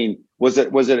 I mean,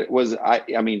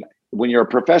 I mean, when you're a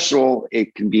professional,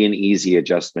 it can be an easy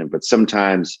adjustment, but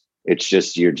sometimes it's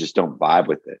just, you just don't vibe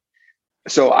with it.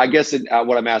 So I guess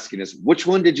what I'm asking is, which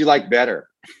one did you like better?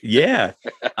 Yeah.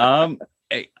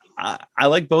 I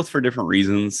like both for different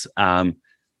reasons. I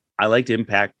liked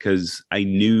Impact because I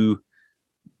knew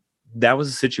that was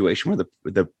a situation where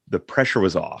the pressure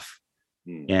was off.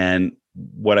 And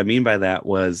what I mean by that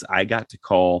was I got to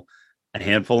call a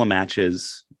handful of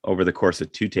matches over the course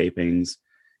of 2 tapings,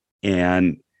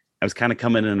 and I was kind of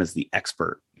coming in as the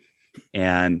expert,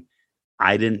 and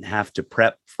I didn't have to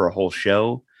prep for a whole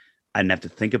show. I didn't have to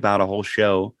think about a whole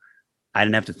show. I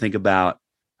didn't have to think about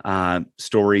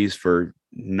stories for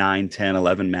 9, 10,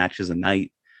 11 matches a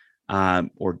night,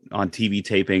 or on TV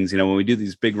tapings. When we do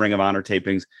these big Ring of Honor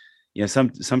tapings,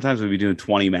 sometimes we'd be doing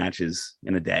 20 matches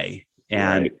in a day,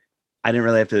 and right. I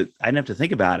didn't have to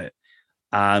think about it.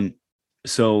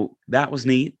 So that was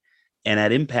neat. And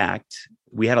at Impact,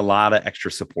 we had a lot of extra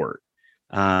support.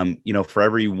 For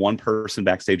every one person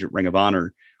backstage at Ring of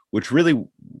Honor, which really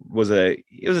was a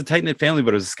tight-knit family,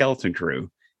 but it was a skeleton crew.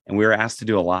 And we were asked to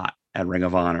do a lot at Ring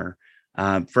of Honor.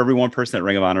 For every one person at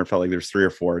Ring of Honor, it felt like there's 3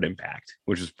 or 4 at Impact,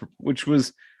 which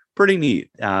was pretty neat.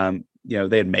 They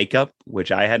had makeup,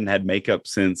 which I hadn't had makeup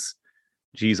since,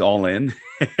 All In.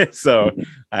 So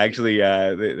I actually,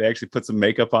 they actually put some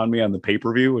makeup on me on the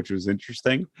pay-per-view, which was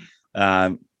interesting.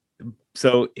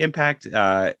 So Impact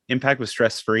was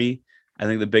stress-free. I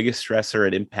think the biggest stressor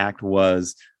at Impact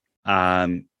was,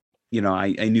 I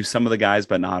knew some of the guys,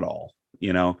 but not all.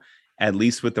 At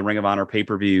least with the Ring of Honor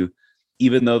pay-per-view,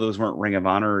 even though those weren't Ring of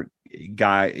Honor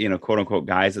quote unquote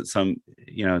guys at some,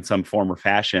 in some form or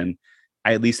fashion,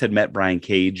 I at least had met Brian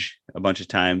Cage a bunch of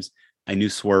times. I knew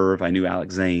Swerve. I knew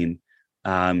Alex Zane.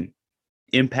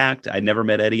 Impact, I'd never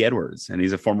met Eddie Edwards, and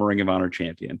he's a former Ring of Honor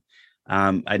champion.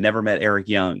 I never met Eric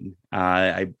Young.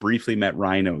 I briefly met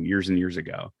Rhino years and years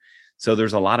ago. So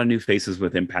there's a lot of new faces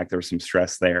with Impact. There was some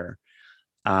stress there.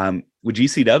 With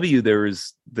GCW, there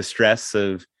was the stress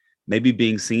of maybe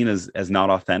being seen as not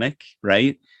authentic,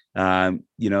 right?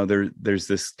 There's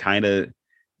this kind of,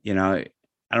 I don't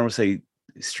want to say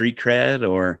street cred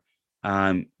or,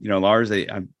 Lars,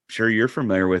 I'm sure you're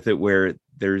familiar with it, where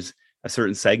there's a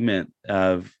certain segment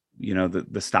of,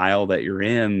 the style that you're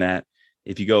in that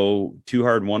if you go too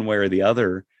hard one way or the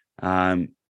other,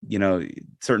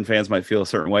 certain fans might feel a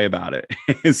certain way about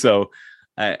it. So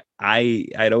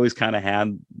I'd always kind of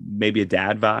had maybe a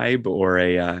dad vibe or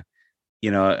a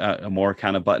more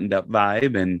kind of buttoned up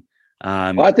vibe. And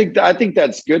well, I think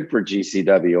that's good for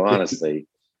GCW, honestly,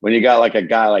 when you got like a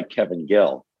guy like Kevin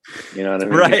Gill, you know what I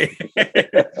mean? Right.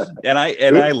 and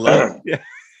I love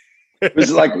it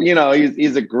was like,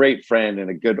 he's a great friend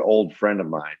and a good old friend of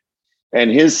mine.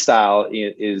 And his style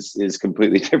is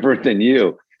completely different than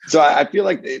you. So I feel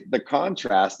like the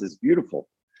contrast is beautiful.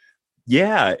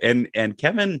 Yeah. And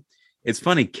Kevin, it's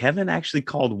funny. Kevin actually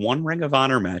called one Ring of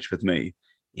Honor match with me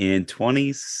in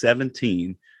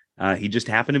 2017. He just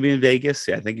happened to be in Vegas.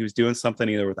 I think he was doing something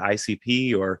either with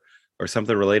ICP or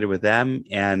something related with them.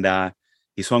 And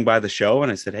he swung by the show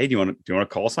and I said, "Hey, do you want to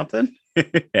call something?"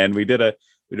 And we did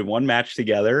one match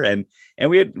together and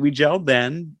we gelled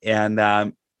then. And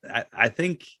I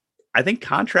think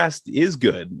contrast is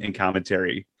good in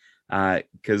commentary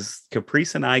because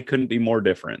Caprice and I couldn't be more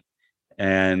different.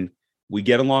 And we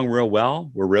get along real well.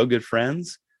 We're real good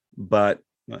friends, but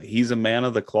he's a man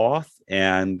of the cloth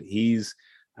and he's,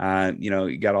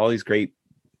 he got all these great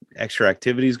extra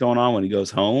activities going on when he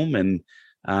goes home. And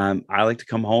I like to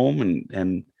come home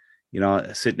and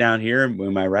sit down here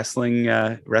in my wrestling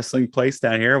place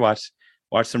down here, watch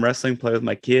some wrestling, play with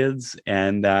my kids.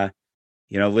 And,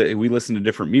 we listen to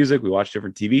different music, we watch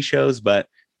different TV shows, but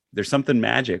there's something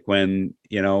magic when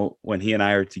he and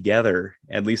I are together,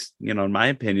 at least, in my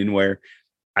opinion, where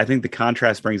I think the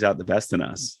contrast brings out the best in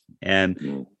us.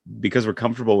 And because we're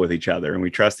comfortable with each other and we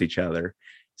trust each other.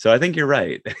 So I think you're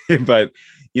right. But,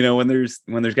 when there's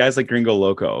guys like Gringo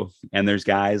Loco and there's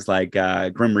guys like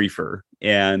Grim Reaper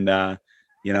and,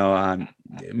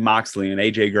 Moxley and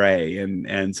AJ Gray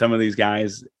and some of these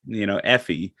guys,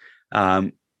 Effie,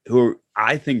 who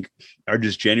I think are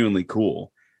just genuinely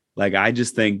cool. Like, I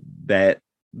just think that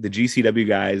the GCW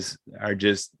guys are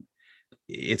just,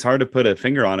 it's hard to put a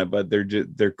finger on it, but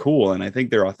they're cool. And I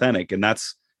think they're authentic. And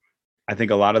that's, I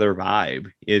think a lot of their vibe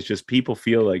is just people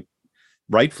feel like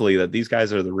rightfully that these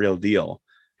guys are the real deal.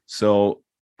 So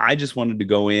I just wanted to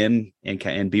go in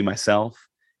and be myself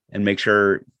and make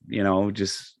sure,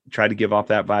 just try to give off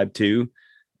that vibe too.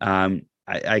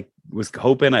 I was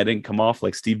hoping I didn't come off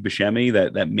like Steve Buscemi,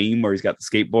 that meme where he's got the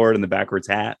skateboard and the backwards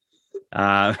hat.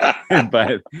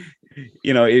 But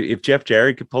if Jeff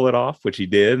Jarrett could pull it off, which he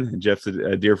did, and Jeff's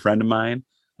a dear friend of mine,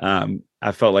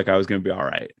 I felt like I was going to be all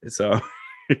right. So,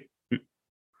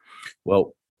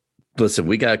 well, listen,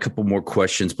 we got a couple more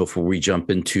questions before we jump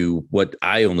into what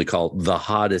I only call the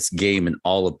hottest game in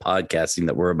all of podcasting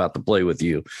that we're about to play with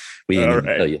you. We didn't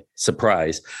even tell you.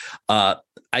 Surprise.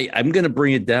 I'm going to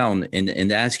bring it down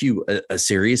and ask you a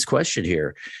serious question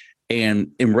here.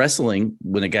 And in wrestling,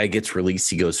 when a guy gets released,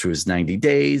 he goes through his 90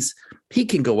 days. He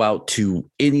can go out to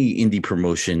any indie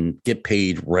promotion, get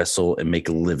paid, wrestle, and make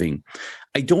a living.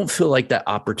 I don't feel like that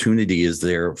opportunity is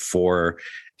there for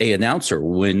an announcer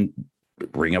when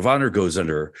Ring of Honor goes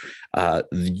under.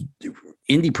 The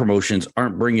indie promotions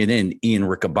aren't bringing in Ian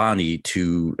Riccaboni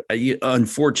to,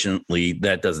 unfortunately,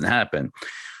 that doesn't happen.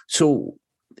 So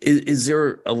is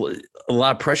there a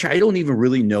lot of pressure? I don't even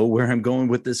really know where I'm going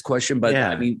with this question, but yeah.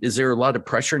 I mean, is there a lot of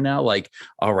pressure now? Like,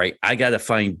 all right, I got to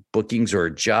find bookings or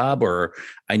a job, or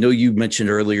I know you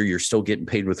mentioned earlier, you're still getting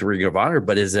paid with Ring of Honor,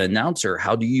 but as an announcer,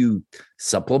 how do you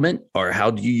supplement or how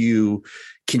do you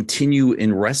continue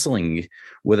in wrestling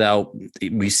without,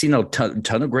 we've seen a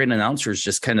ton of great announcers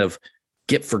just kind of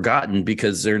get forgotten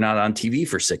because they're not on TV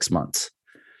for 6 months.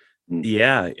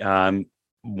 Yeah.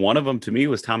 One of them to me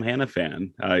was Tom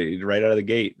Hannafan, right out of the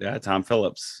gate. Tom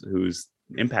Phillips, who's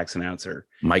Impact's announcer.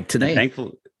 Mike Tenay.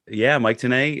 Mike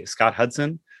Tenay, Scott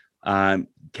Hudson,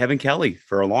 Kevin Kelly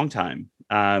for a long time.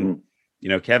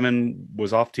 Kevin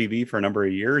was off TV for a number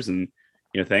of years, and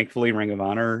thankfully, Ring of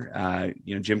Honor.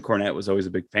 Jim Cornette was always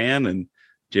a big fan, and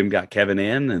Jim got Kevin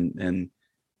in, and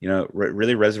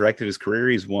really resurrected his career.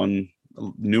 He's won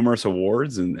numerous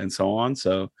awards and so on.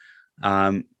 So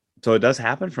it does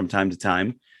happen from time to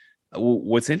time.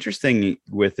 What's interesting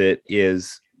with it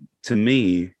is, to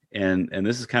me, and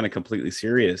this is kind of completely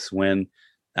serious, when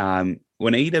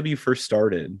AEW first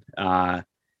started,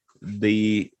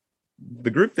 the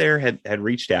the group there had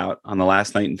reached out on the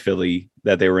last night in Philly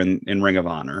that they were in Ring of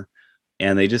Honor,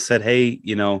 and they just said, hey,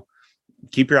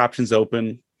 keep your options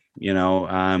open,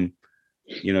 don't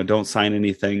sign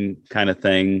anything, kind of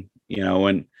thing,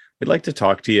 and we'd like to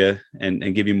talk to you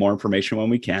and give you more information when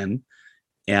we can.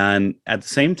 And at the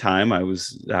same time, I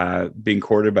was being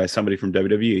courted by somebody from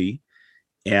WWE,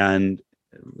 and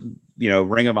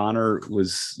Ring of Honor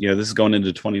was, this is going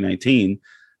into 2019.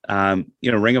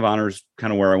 Ring of Honor is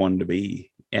kind of where I wanted to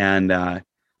be, and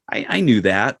I knew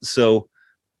that. So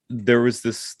there was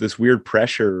this weird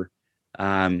pressure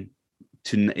to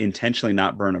intentionally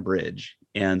not burn a bridge,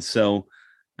 and so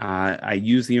I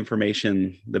used the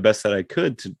information the best that I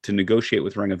could to negotiate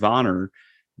with Ring of Honor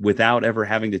without ever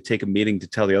having to take a meeting to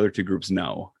tell the other two groups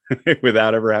no,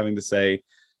 without ever having to say,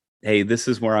 hey, this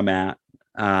is where I'm at.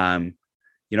 I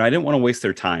didn't want to waste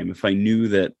their time if I knew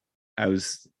that I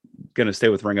was going to stay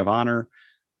with Ring of Honor.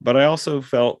 But I also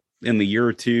felt in the year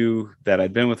or two that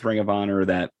I'd been with Ring of Honor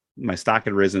that my stock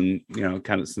had risen,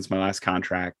 kind of since my last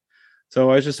contract.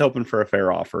 So I was just hoping for a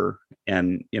fair offer,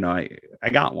 and, I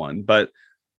got one. But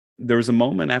there was a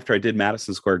moment after I did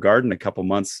Madison Square Garden a couple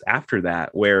months after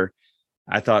that where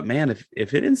I thought, man,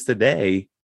 if it ends today,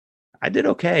 I did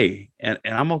okay. And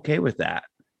I'm okay with that.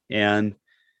 And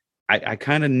I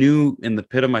kind of knew in the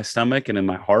pit of my stomach and in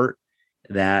my heart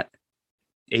that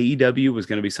AEW was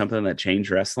going to be something that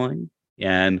changed wrestling,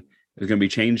 and it was going to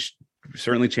be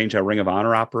certainly change how Ring of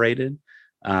Honor operated.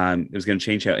 It was going to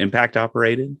change how Impact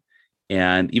operated,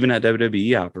 and even how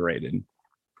WWE operated.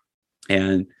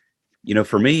 And,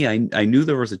 for me, I knew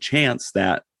there was a chance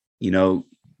that,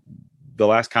 the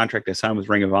last contract I signed with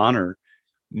Ring of Honor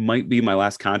might be my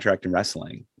last contract in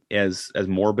wrestling, as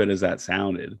morbid as that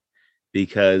sounded,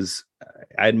 because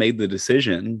I had made the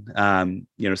decision,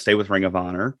 stay with Ring of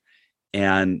Honor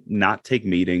and not take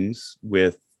meetings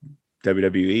with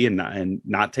WWE and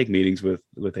not take meetings with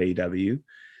AEW.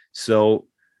 So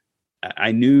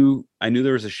I knew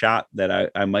there was a shot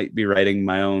that I might be writing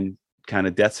my own kind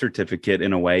of death certificate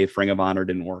in a way if Ring of Honor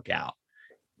didn't work out.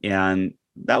 And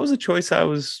that was a choice I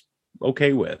was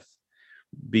okay with,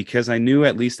 because I knew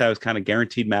at least I was kind of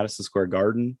guaranteed Madison Square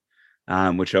Garden,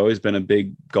 which had always been a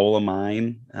big goal of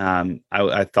mine.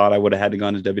 I thought I would have had to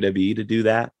go to WWE to do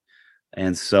that.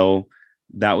 And so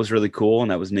that was really cool, and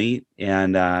that was neat.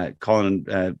 And calling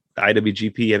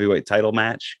IWGP heavyweight title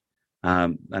match,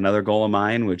 another goal of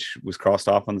mine, which was crossed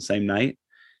off on the same night.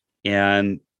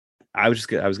 And I was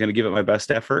going to give it my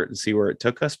best effort and see where it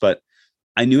took us. But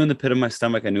I knew in the pit of my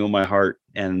stomach, I knew in my heart,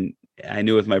 and I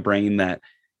knew with my brain that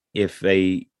if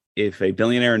a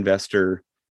billionaire investor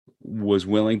was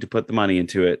willing to put the money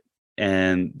into it,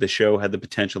 and the show had the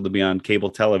potential to be on cable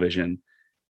television,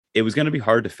 it was going to be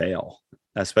hard to fail,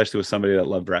 especially with somebody that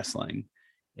loved wrestling,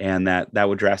 and that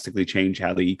would drastically change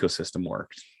how the ecosystem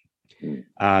worked.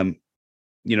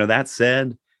 That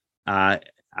said,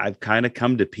 I've kind of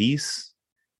come to peace.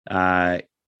 There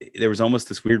was almost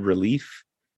this weird relief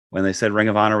when they said Ring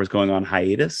of Honor was going on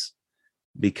hiatus,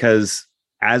 because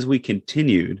as we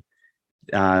continued,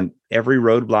 every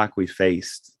roadblock we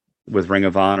faced with Ring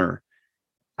of Honor,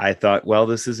 I thought, well,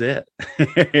 this is it.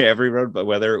 Every road, but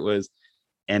whether it was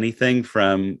anything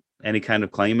from any kind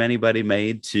of claim anybody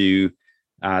made to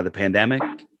the pandemic,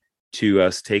 to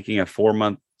us taking a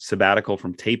 4-month sabbatical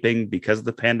from taping because of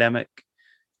the pandemic,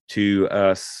 to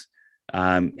us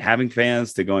having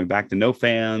fans, to going back to no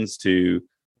fans, to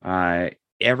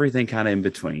everything kind of in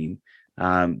between.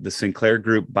 The Sinclair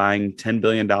Group buying $10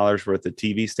 billion worth of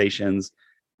TV stations,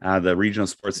 the regional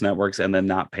sports networks, and then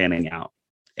not panning out.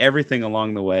 Everything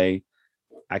along the way,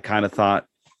 I kind of thought,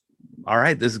 all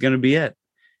right, this is going to be it.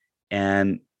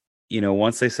 And,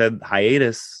 once they said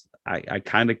hiatus, I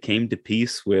kind of came to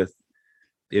peace with,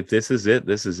 if this is it,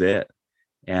 this is it.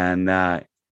 And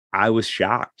I was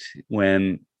shocked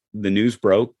when the news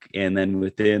broke. And then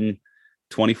within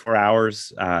 24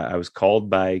 hours, I was called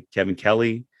by Kevin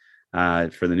Kelly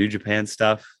for the New Japan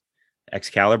stuff.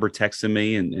 Excalibur texted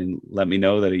me and let me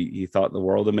know that he thought the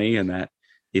world of me, and that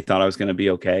he thought I was going to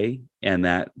be okay, and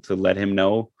that to let him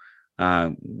know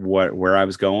where I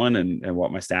was going and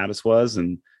what my status was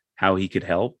and how he could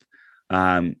help.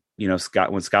 When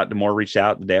Scott D'Amore reached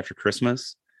out the day after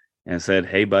Christmas and said,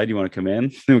 "Hey, bud, you want to come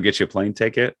in? We'll get you a plane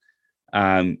ticket."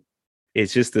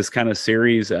 It's just this kind of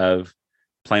series of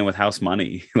playing with house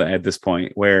money at this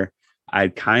point, where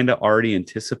I'd kind of already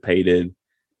anticipated,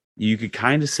 you could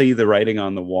kind of see the writing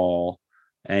on the wall,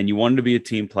 and you wanted to be a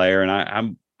team player.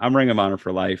 And I'm Ring of Honor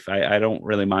for life. I don't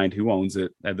really mind who owns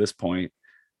it at this point.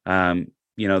 The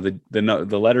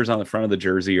letters on the front of the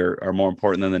jersey are more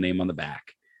important than the name on the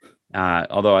back.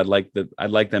 Although I'd like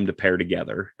them to pair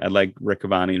together. I'd like Rick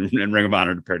Cavani and Ring of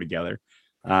Honor to pair together.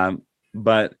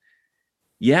 But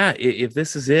yeah, if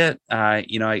this is it,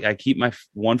 I keep my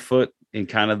one foot in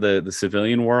kind of the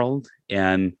civilian world,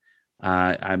 and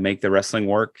I make the wrestling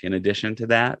work in addition to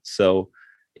that. So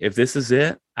if this is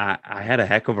it, I had a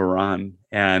heck of a run.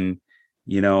 And,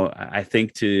 I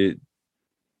think to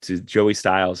Joey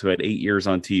Styles, who had 8 years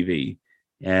on TV,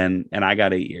 and I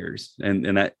got 8 years,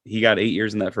 and that he got 8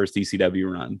 years in that first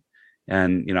ECW run.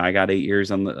 And, I got 8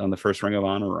 years on the first Ring of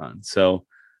Honor run. So,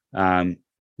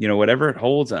 whatever it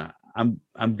holds,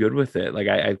 I'm good with it. Like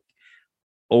I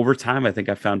over time, I think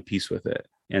I found peace with it.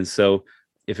 And so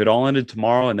if it all ended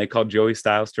tomorrow and they called Joey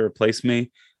Styles to replace me,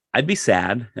 I'd be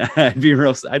sad. I'd be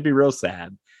real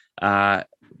sad. But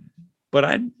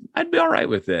I'd be all right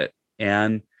with it.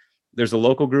 And there's a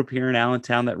local group here in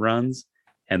Allentown that runs,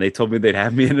 and they told me they'd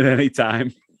have me in at any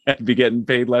time. I'd be getting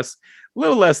paid a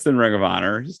little less than Ring of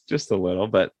Honor, just a little,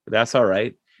 but that's all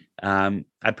right.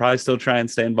 I'd probably still try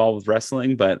and stay involved with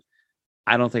wrestling, but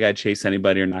I don't think I'd chase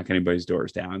anybody or knock anybody's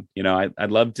doors down.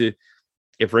 I'd love to,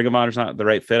 if Ring of Honor's not the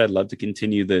right fit, I'd love to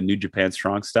continue the New Japan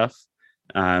Strong stuff.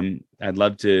 I'd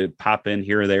love to pop in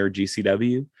here or there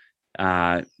GCW.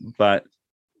 But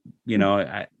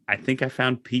I think I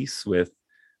found peace with,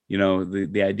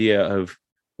 the idea of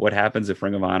what happens if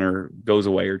Ring of Honor goes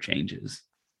away or changes.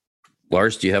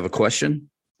 Lars, do you have a question?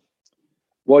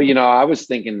 Well, I was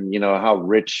thinking, how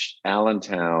rich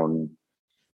Allentown,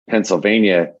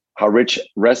 Pennsylvania, how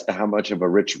much of a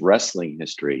rich wrestling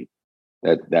history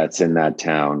that's in that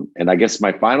town. And I guess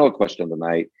my final question of the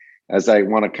night, as I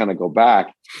want to kind of go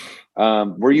back,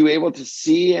 were you able to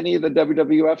see any of the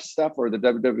WWF stuff or the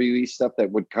WWE stuff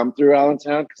that would come through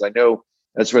Allentown? Because I know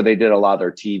that's where they did a lot of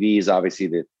their TVs. Obviously,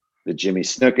 the Jimmy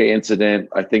Snuka incident,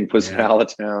 I think, was in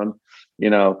Allentown.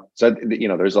 So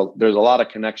there's a lot of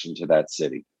connection to that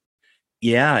city.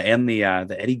 Yeah, and the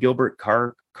Eddie Gilbert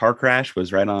car crash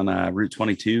was right on Route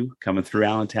 22 coming through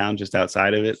Allentown, just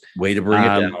outside of it. Way to bring it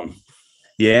down.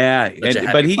 Yeah,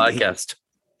 but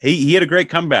he had a great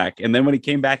comeback, and then when he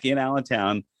came back in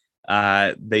Allentown,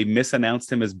 they misannounced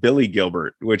him as Billy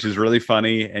Gilbert, which is really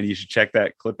funny, and you should check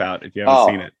that clip out if you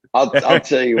haven't seen it. I'll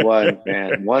tell you what,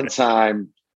 man. One time,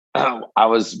 when I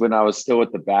was still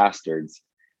with the Bastards,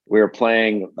 we were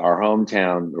playing our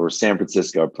hometown, or San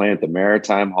Francisco, playing at the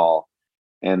Maritime Hall,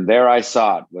 and there I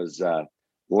saw it was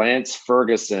Lance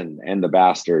Ferguson and the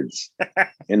Bastards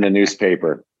in the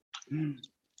newspaper, and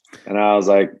I was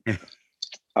like,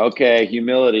 okay,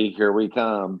 humility, here we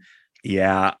come.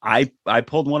 Yeah, I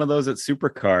pulled one of those at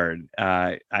Supercard.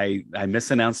 I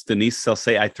misannounced Denise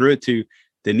Salcedo. I threw it to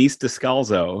Denise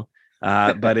Descalzo,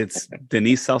 but it's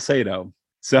Denise Salcedo.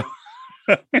 So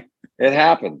it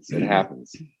happens.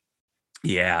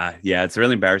 Yeah, it's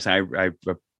really embarrassing. I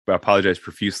apologize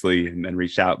profusely and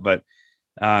reached out, but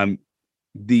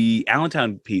the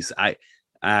Allentown piece,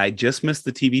 I just missed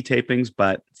the TV tapings,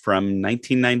 but from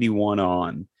 1991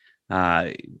 on,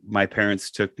 my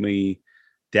parents took me.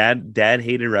 Dad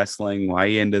hated wrestling. Why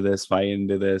into this?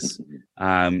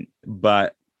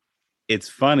 But it's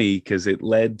funny because it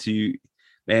led to,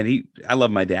 man, I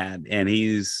love my dad, and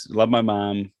he's loved my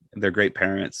mom. They're great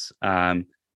parents.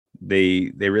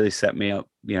 They really set me up,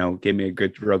 gave me a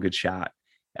real good shot.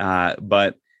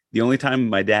 But the only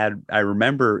time I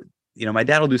remember, my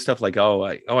dad will do stuff like,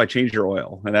 I changed your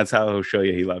oil, and that's how he'll show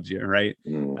you he loves you, right?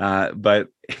 But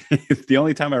the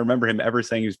only time I remember him ever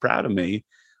saying he was proud of me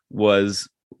was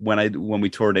when we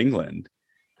toured England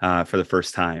for the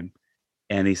first time,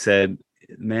 and he said,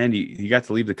 "Man, you got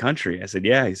to leave the country." I said,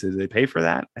 "Yeah." He said, "They pay for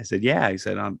that?" I said, "Yeah." He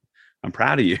said, "I'm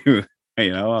proud of you,"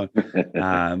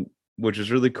 which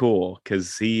was really cool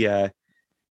because he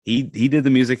did the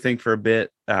music thing for a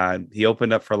bit. He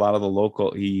opened up for a lot of the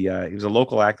local. He was a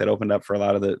local act that opened up for a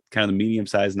lot of the kind of the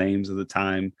medium-sized names of the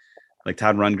time, like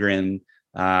Todd Rundgren,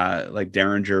 like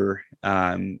Derringer,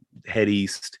 Head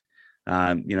East.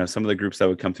 Some of the groups that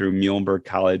would come through Muhlenberg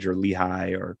College or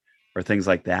Lehigh or things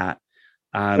like that.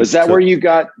 Is that where you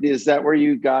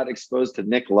got exposed to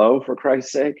Nick Lowe, for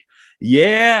Christ's sake?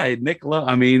 Yeah, Nick Lowe.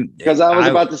 I mean, because I was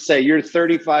about to say, you're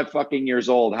 35 fucking years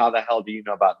old. How the hell do you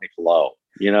know about Nick Lowe?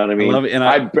 You know what I mean? I love it, and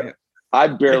I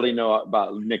barely know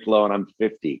about Nick Lowe, and I'm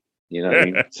 50. You know what I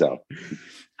mean? So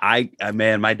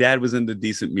man, my dad was into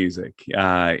decent music,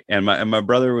 and my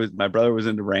brother was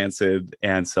into Rancid,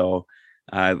 and so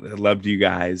I loved you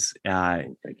guys.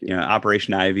 Thank you.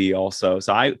 Operation Ivy also.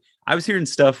 So I was hearing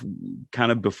stuff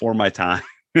kind of before my time.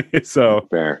 So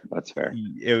that's fair.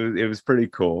 It was pretty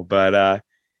cool. But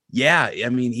yeah, I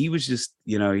mean, he was just,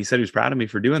 he said he was proud of me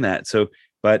for doing that. So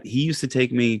But he used to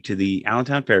take me to the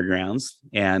Allentown Fairgrounds,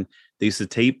 and they used to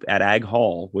tape at Ag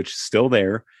Hall, which is still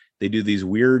there. They do these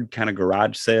weird kind of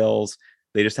garage sales.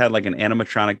 They just had like an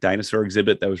animatronic dinosaur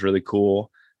exhibit that was really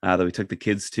cool that we took the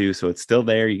kids to. So it's still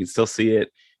there. You can still see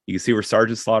it. You can see where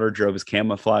Sergeant Slaughter drove his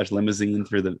camouflage limousine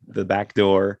through the back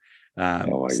door.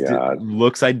 Oh my God.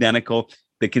 Looks identical.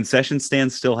 The concession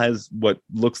stand still has what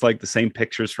looks like the same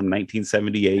pictures from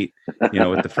 1978,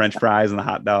 with the French fries and the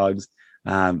hot dogs.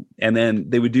 And then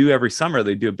they would do every summer,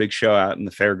 they do a big show out in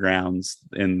the fairgrounds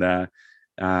in the,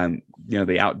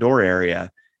 the outdoor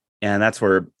area. And that's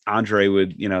where Andre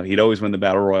would, he'd always win the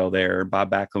battle royal there.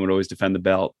 Bob Backlund would always defend the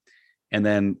belt. And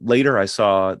then later I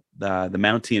saw the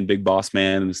Mountie and Big Boss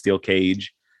Man in the steel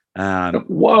cage.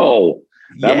 Whoa,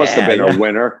 that must have been a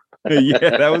winner. Yeah,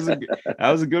 that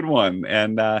was a good one.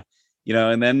 And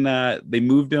and then they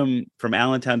moved him from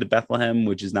Allentown to Bethlehem,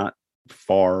 which is not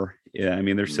far. Yeah, I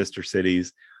mean they're sister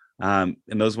cities, and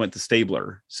those went to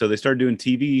Stabler. So they started doing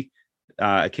TV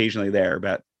occasionally there,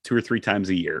 about 2 or 3 times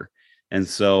a year. And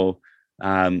so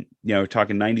we're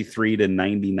talking 93 to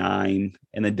 99,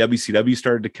 and then WCW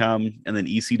started to come, and then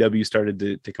ECW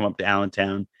started to come up to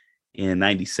Allentown in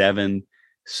 97.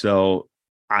 So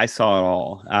I saw it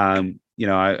all.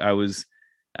 I was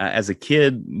as a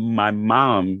kid, my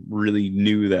mom really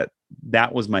knew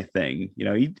that was my thing.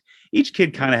 Each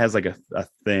kid kind of has like a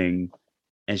thing,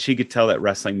 and she could tell that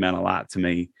wrestling meant a lot to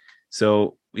me.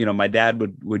 So, my dad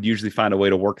would usually find a way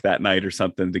to work that night or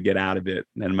something to get out of it.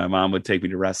 And my mom would take me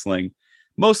to wrestling,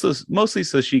 mostly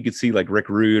so she could see like Rick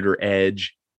Rude or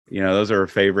Edge. Those are her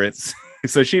favorites.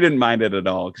 So she didn't mind it at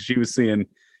all because she was seeing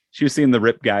the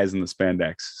rip guys in the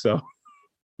spandex. So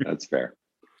that's fair.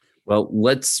 Well,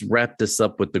 let's wrap this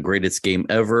up with the greatest game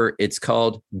ever. It's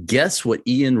called Guess What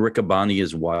Ian Riccaboni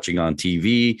is Watching on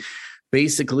TV.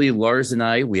 Basically, Lars and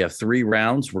I, we have 3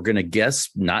 rounds. We're going to guess,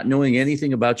 not knowing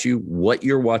anything about you, what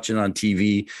you're watching on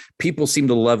TV. People seem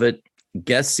to love it.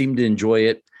 Guests seem to enjoy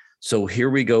it. So here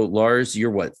we go. Lars,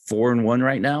 you're what, 4-1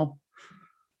 right now?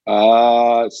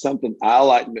 Something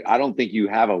I don't think you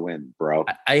have a win, bro.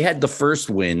 I had the first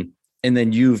win, and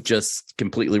then you've just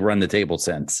completely run the table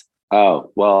since.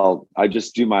 Oh, well, I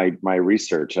just do my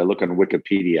research. I look on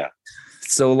Wikipedia.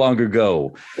 So long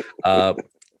ago.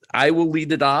 I will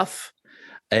lead it off,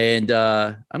 and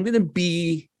I'm going to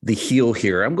be the heel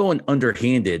here. I'm going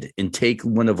underhanded and take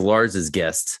one of Lars's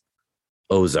guests,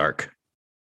 Ozark.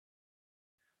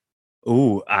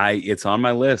 Oh, it's on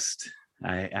my list.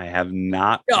 I have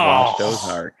not watched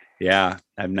Ozark. Yeah,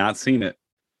 I've not seen it.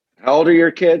 How old are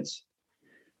your kids?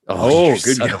 Oh,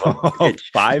 good.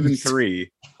 5 and 3.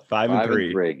 5 and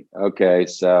 3. Okay,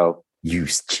 so you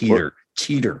cheater.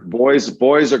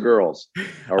 Boys or girls?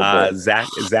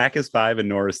 Zach is 5 and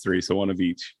Nora's 3, so one of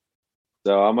each.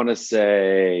 So I'm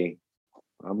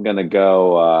gonna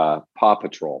go Paw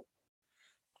Patrol.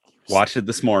 Watched it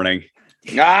this morning.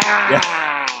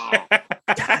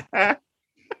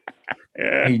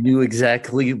 I knew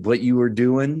exactly what you were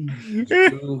doing.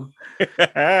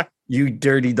 You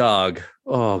dirty dog.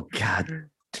 Oh God.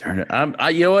 Darn it.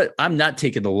 You know what? I'm not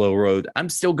taking the low road. I'm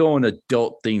still going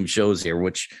adult themed shows here,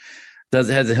 which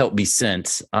hasn't helped me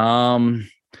since. Boy,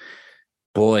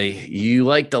 you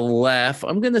like to laugh.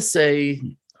 I'm gonna say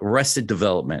Arrested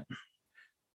Development.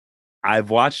 I've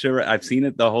watched it. I've seen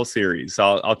it the whole series,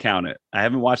 so I'll count it. I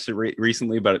haven't watched it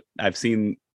recently, but I've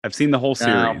seen the whole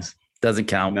series. Doesn't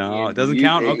count. No, it doesn't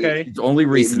count. Okay, it's only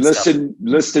recent. Listen,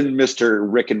 Mr.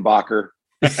 Rickenbacker.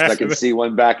 I can see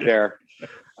one back there.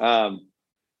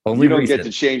 Only you don't recent. get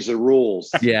to change the rules.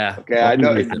 Yeah. Okay, I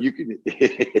know recent. You can.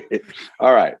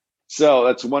 All right, so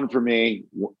that's 1 for me,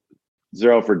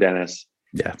 0 for Dennis.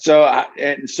 Yeah.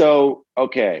 So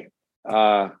okay.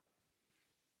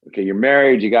 Okay, you're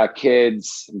married, you got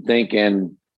kids. I'm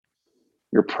thinking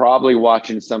you're probably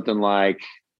watching something like,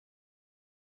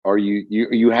 or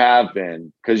you have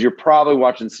been, because you're probably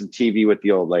watching some TV with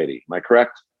the old lady. Am I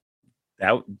correct?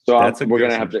 We're gonna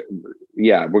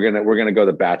go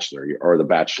The Bachelor or The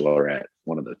Bachelorette,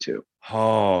 one of the two.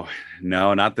 Oh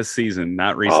no, not this season,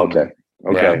 not recently.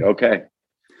 Okay.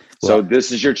 So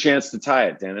this is your chance to tie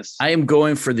it, Dennis. I am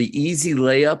going for the easy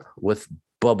layup with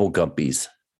Bubble Guppies.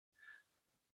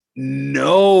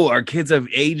 No, our kids have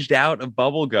aged out of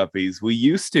Bubble Guppies. We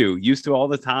used to all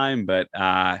the time, but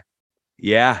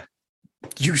yeah,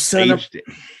 you son of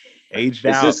aged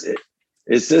out.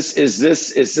 Is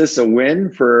this a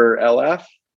win for LF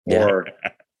or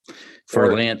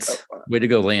for Lance? Way to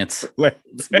go, Lance.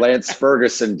 Lance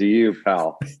Ferguson to you,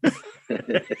 pal.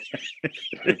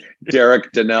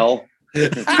 Derek Donnell.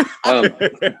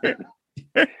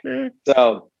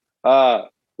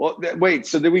 Well, wait.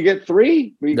 So did we get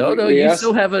three? No, you asked?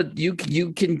 Still have you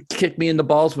can kick me in the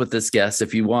balls with this guest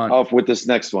if you want. Oh, with this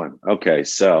next one. Okay,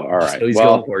 so all right. So he's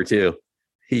going for it too.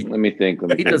 Let me think.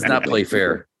 He does not play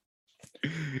fair.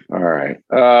 All right.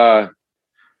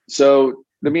 So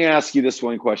let me ask you this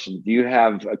one question: do you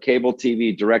have a cable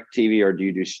TV, direct TV, or do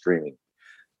you do streaming?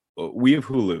 We have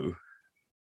Hulu.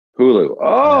 Hulu.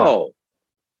 Oh,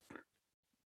 yeah.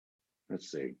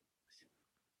 Let's see.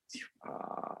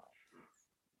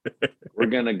 We're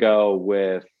gonna go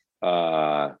with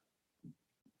what's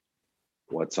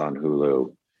on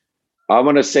Hulu. I'm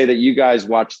gonna say that you guys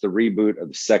watched the reboot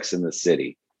of Sex and the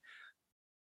City.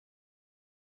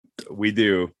 We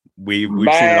do. We've seen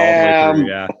it all the way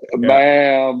through. Yeah.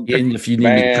 Bam. And if you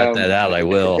need me to cut that out, I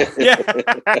will. Yeah.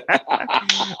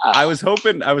 I was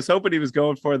hoping he was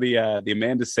going for the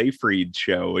Amanda Seyfried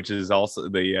show, which is also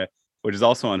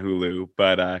on Hulu.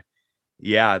 But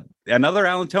yeah, another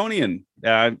Allentonian.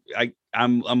 I'm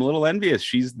a little envious.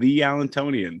 She's the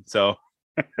Allentonian. So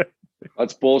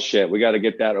that's bullshit. We got to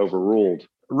get that overruled.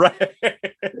 Right.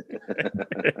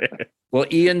 Well,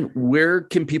 Ian, where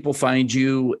can people find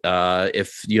you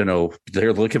if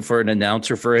they're looking for an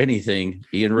announcer for anything?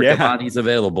 Ian Riccabani's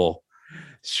available.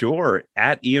 Sure,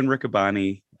 at Ian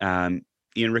Riccabani, Ian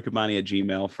Riccabani at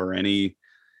Gmail for any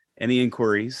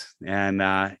inquiries. And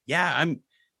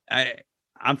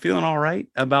I'm feeling all right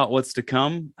about what's to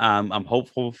come. I'm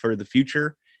hopeful for the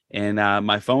future, and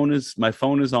my phone is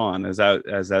on as I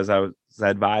was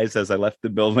advised as I left the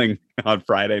building on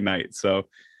Friday night. So,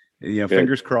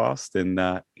 fingers crossed. And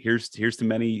here's to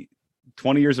many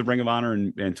 20 years of Ring of Honor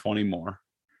and 20 more.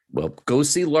 Well, go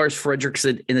see Lars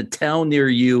Frederiksen in a town near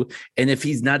you. And if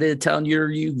he's not in a town near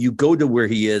you, you go to where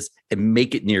he is and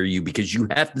make it near you, because you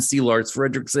have to see Lars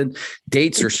Frederiksen.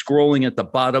 Dates are scrolling at the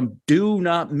bottom. Do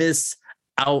not miss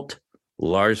out.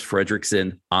 Lars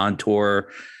Frederiksen on tour.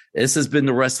 This has been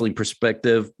the Wrestling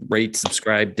Perspective. Rate,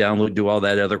 subscribe, download, do all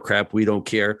that other crap. We don't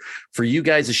care. For you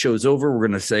guys, the show's over. We're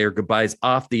going to say our goodbyes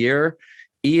off the air.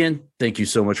 Ian, thank you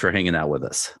so much for hanging out with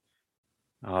us.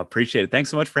 Appreciate it. Thanks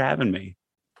so much for having me.